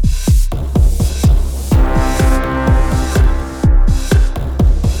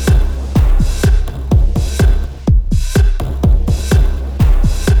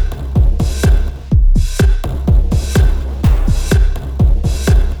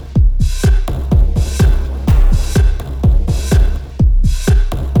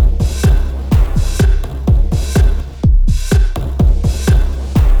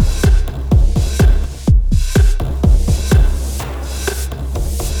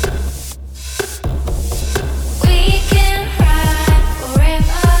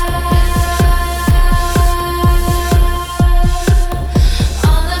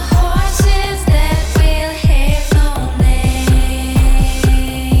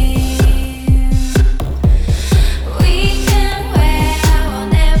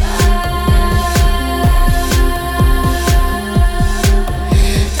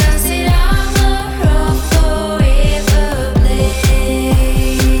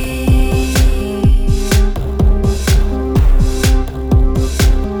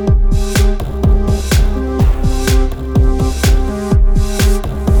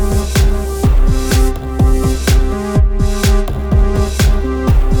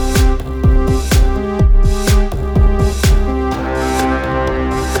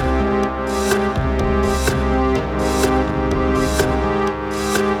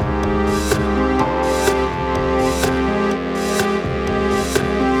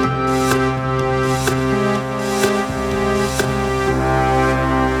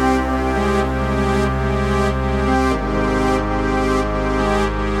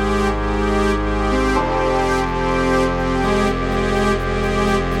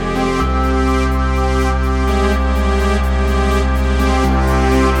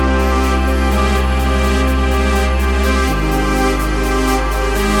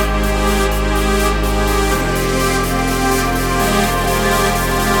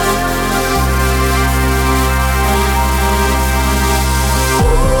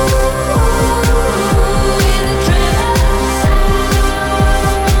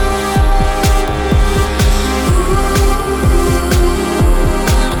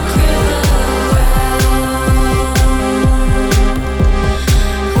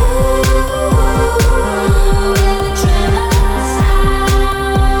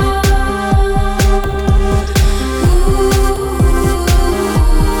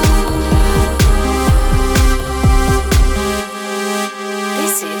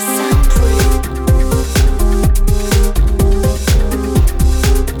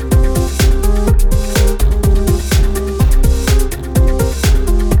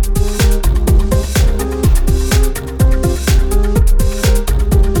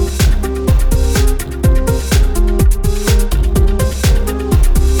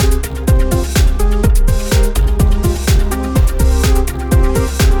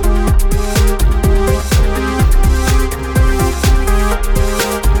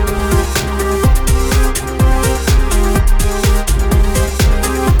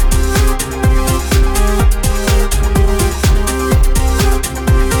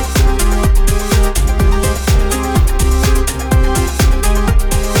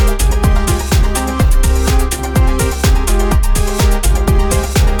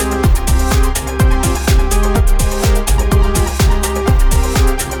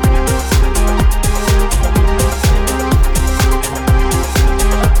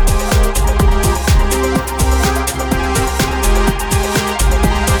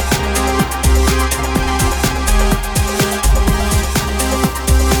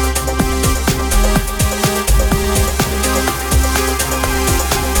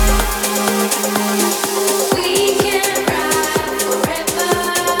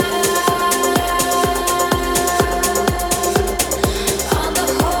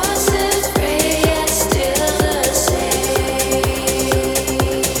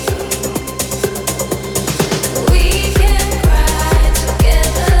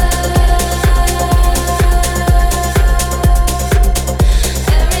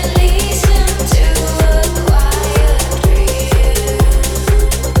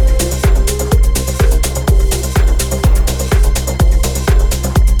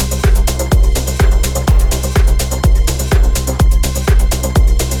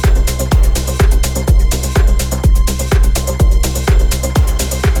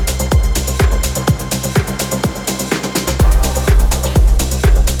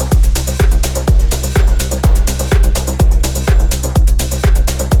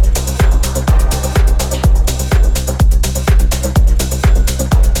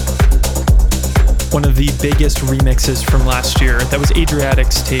 biggest remixes from last year. That was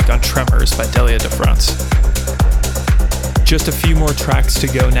Adriatic's take on Tremors by Delia de France. Just a few more tracks to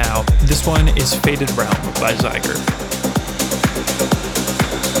go now. This one is Faded Realm by Zyger.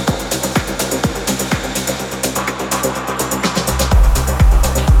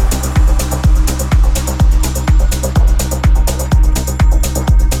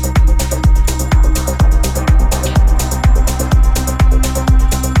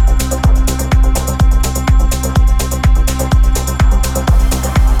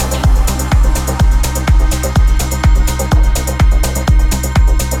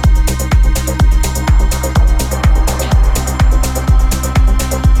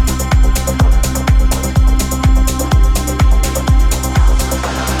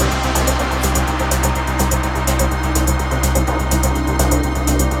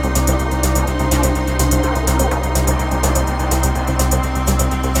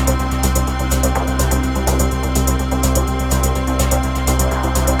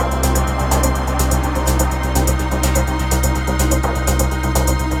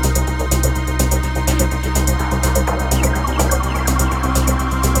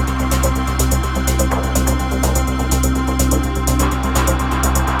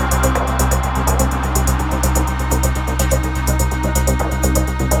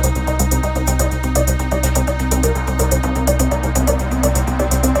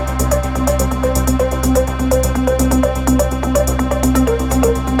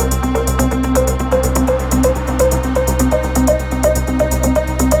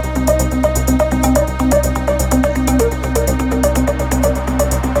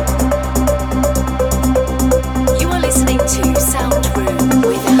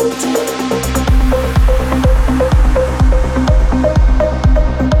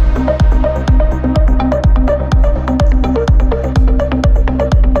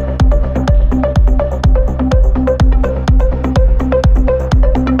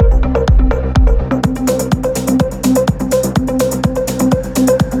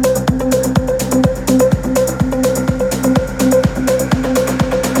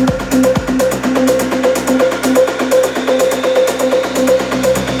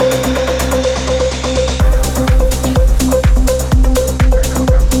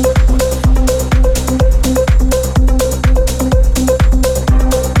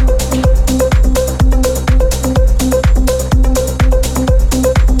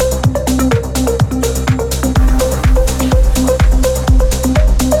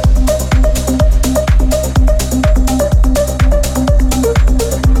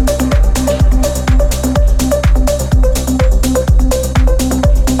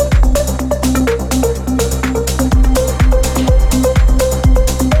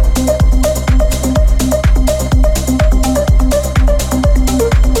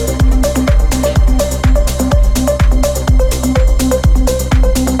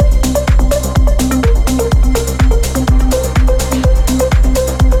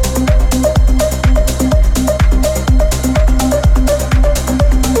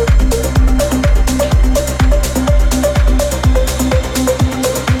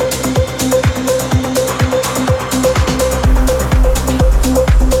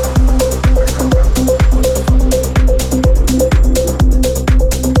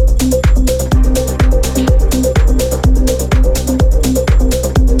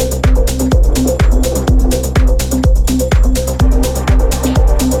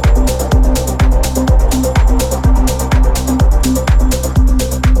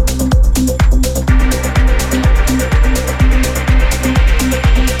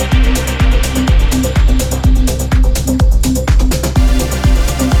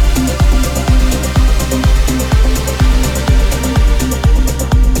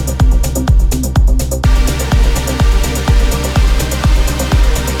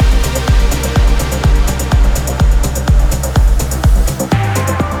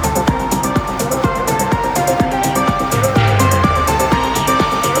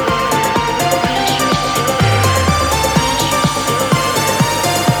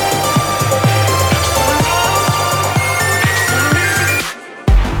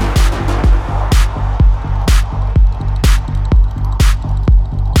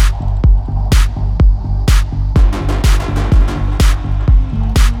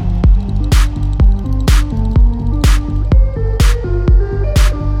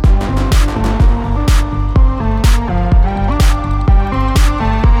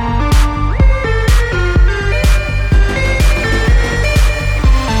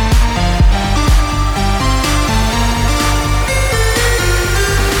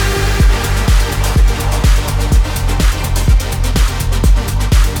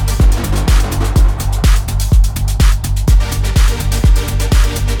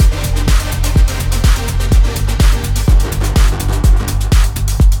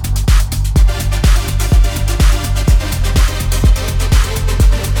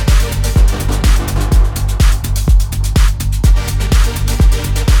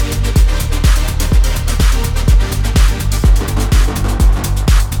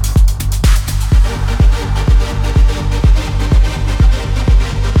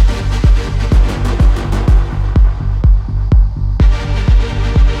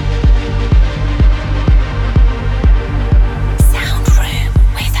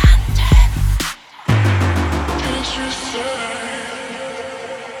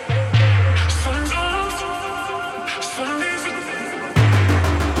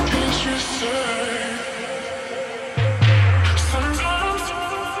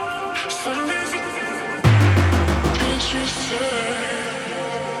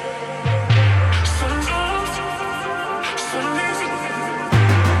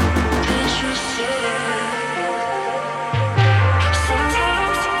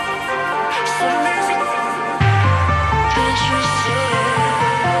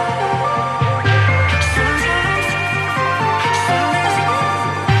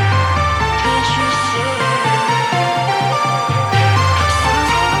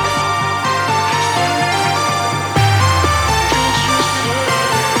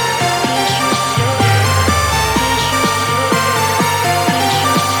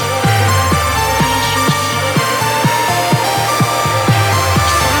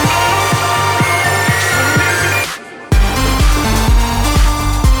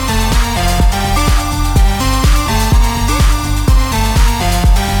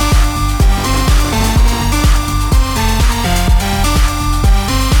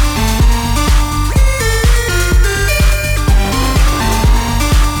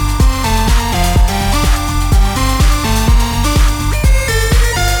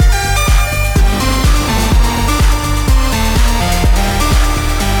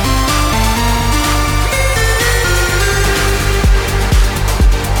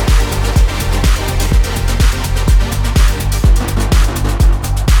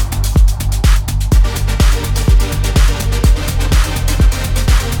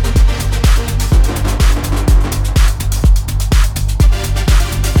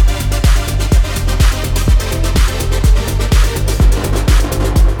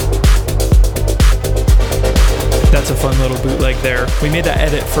 Just a fun little bootleg there. We made that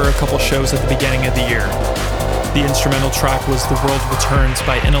edit for a couple shows at the beginning of the year. The instrumental track was The World Returns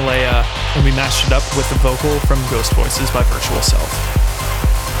by Inalea, and we mashed it up with the vocal from Ghost Voices by Virtual Self.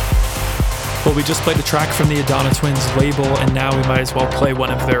 Well, we just played a track from the Adana Twins label, and now we might as well play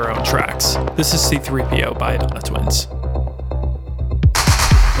one of their own tracks. This is C3PO by Adana Twins.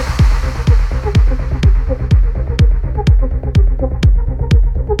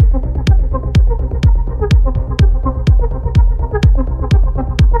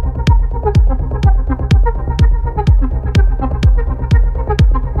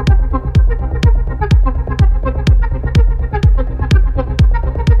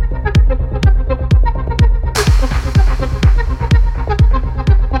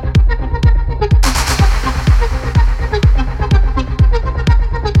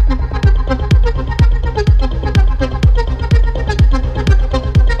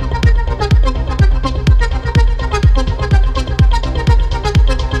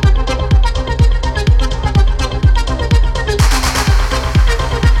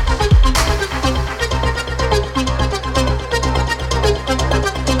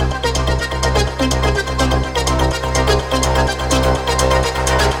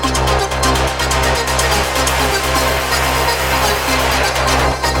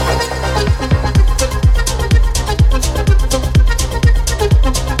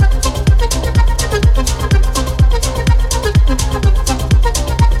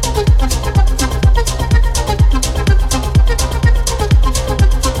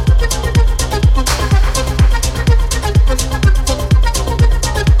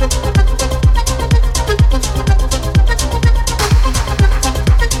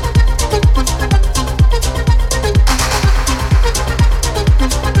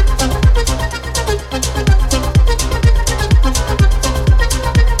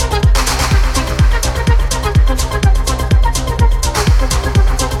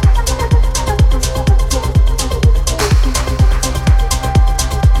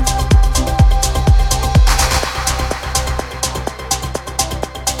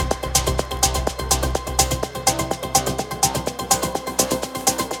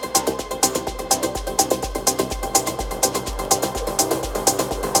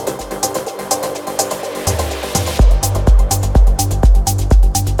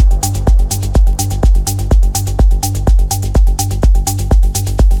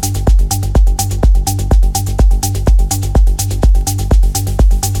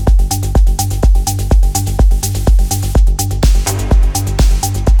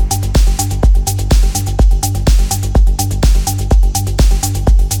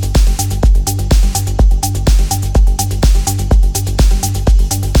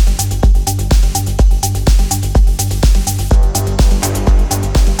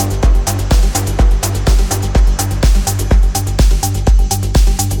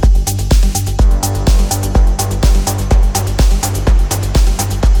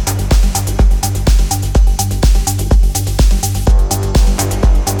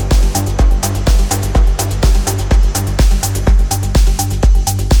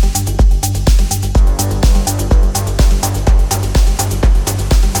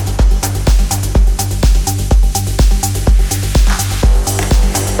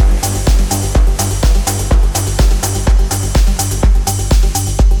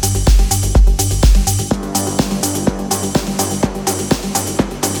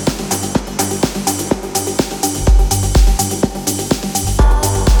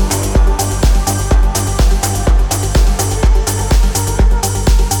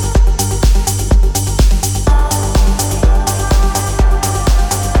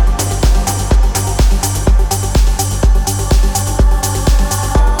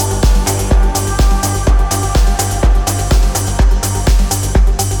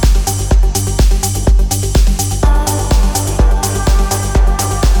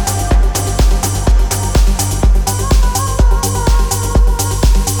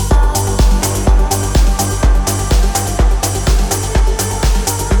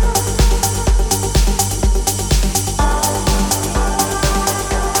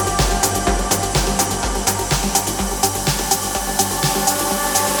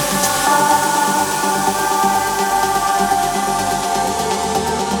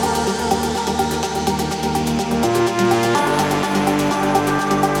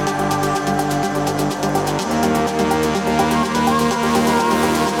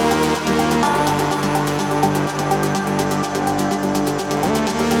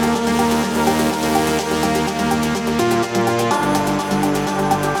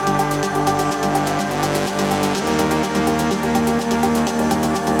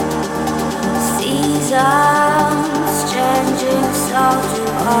 I'm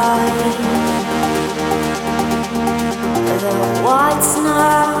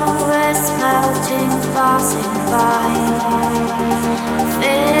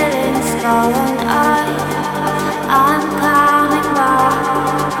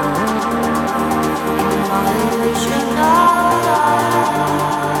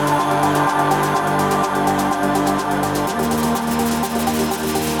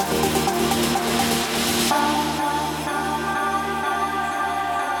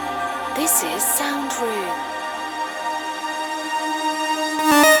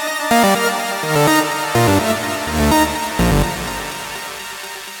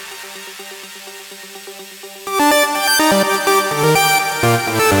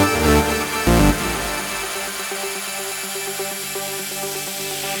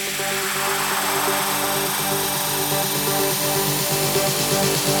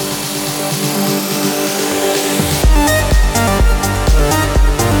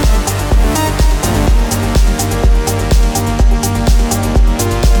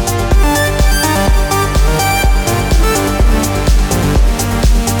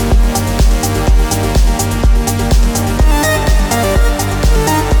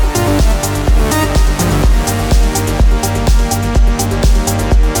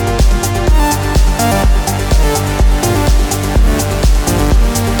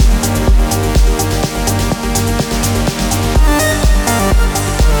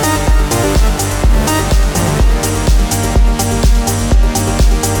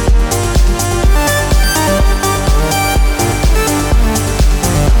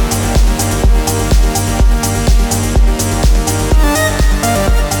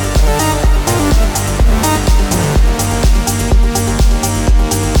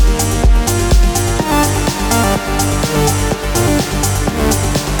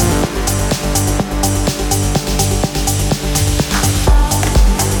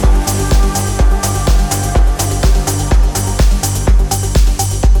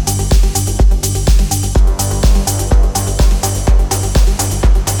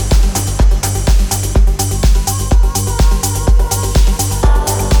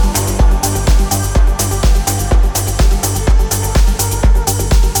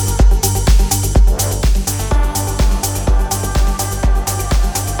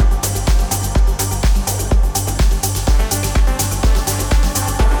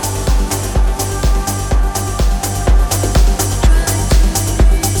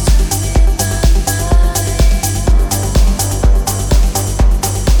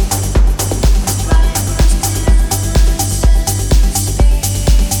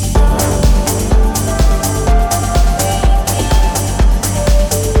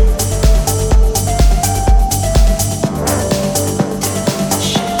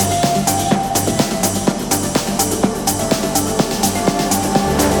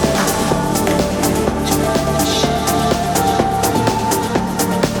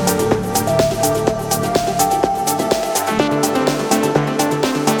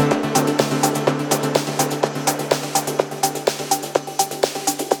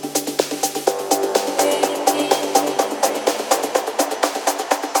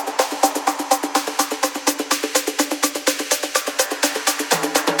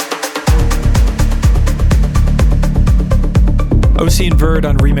OC and Verd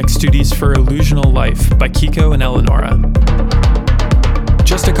on remix duties for Illusional Life by Kiko and Eleonora.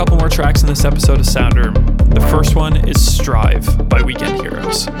 Just a couple more tracks in this episode of Soundroom. The first one is Strive by Weekend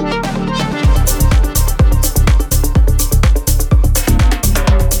Heroes.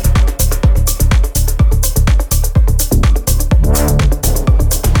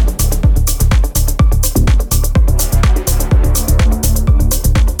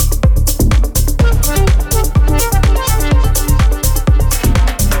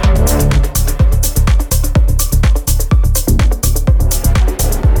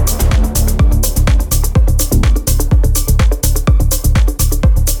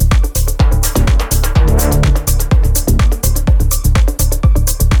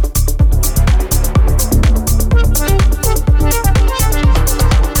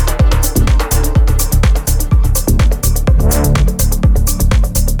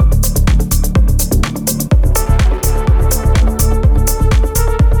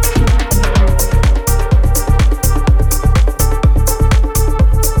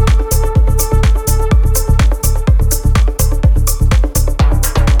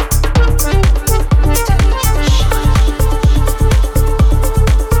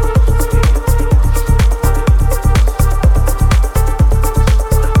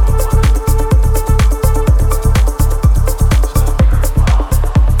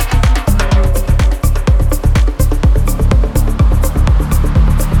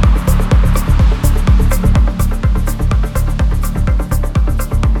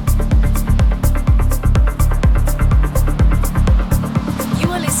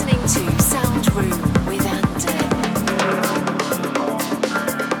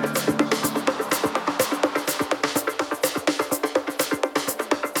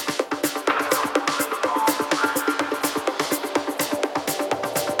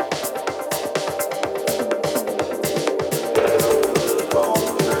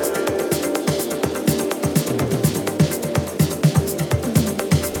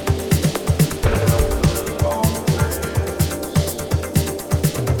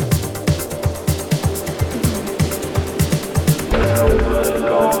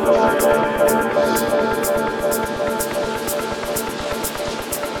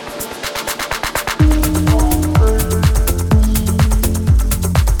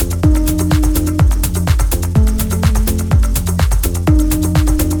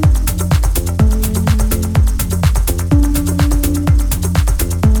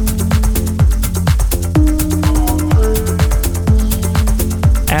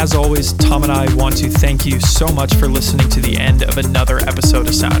 as always, Tom and I want to thank you so much for listening to the end of another episode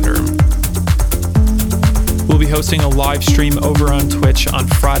of Soundroom. We'll be hosting a live stream over on Twitch on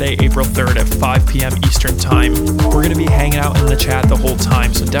Friday, April 3rd at 5 p.m. Eastern Time. We're going to be hanging out in the chat the whole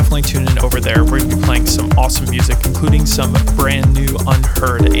time, so definitely tune in over there. We're going to be playing some awesome music, including some brand new,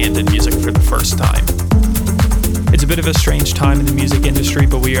 unheard Andon music for the first time. It's a bit of a strange time in the music industry,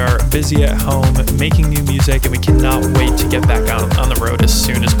 but we are busy at home making new music, and we cannot wait to get back out on the road as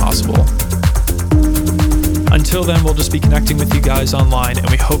soon as possible. Until then, we'll just be connecting with you guys online, and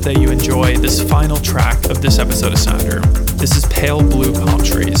we hope that you enjoy this final track of this episode of Soundroom. This is Pale Blue Palm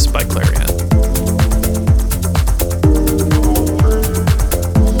Trees by Clarion.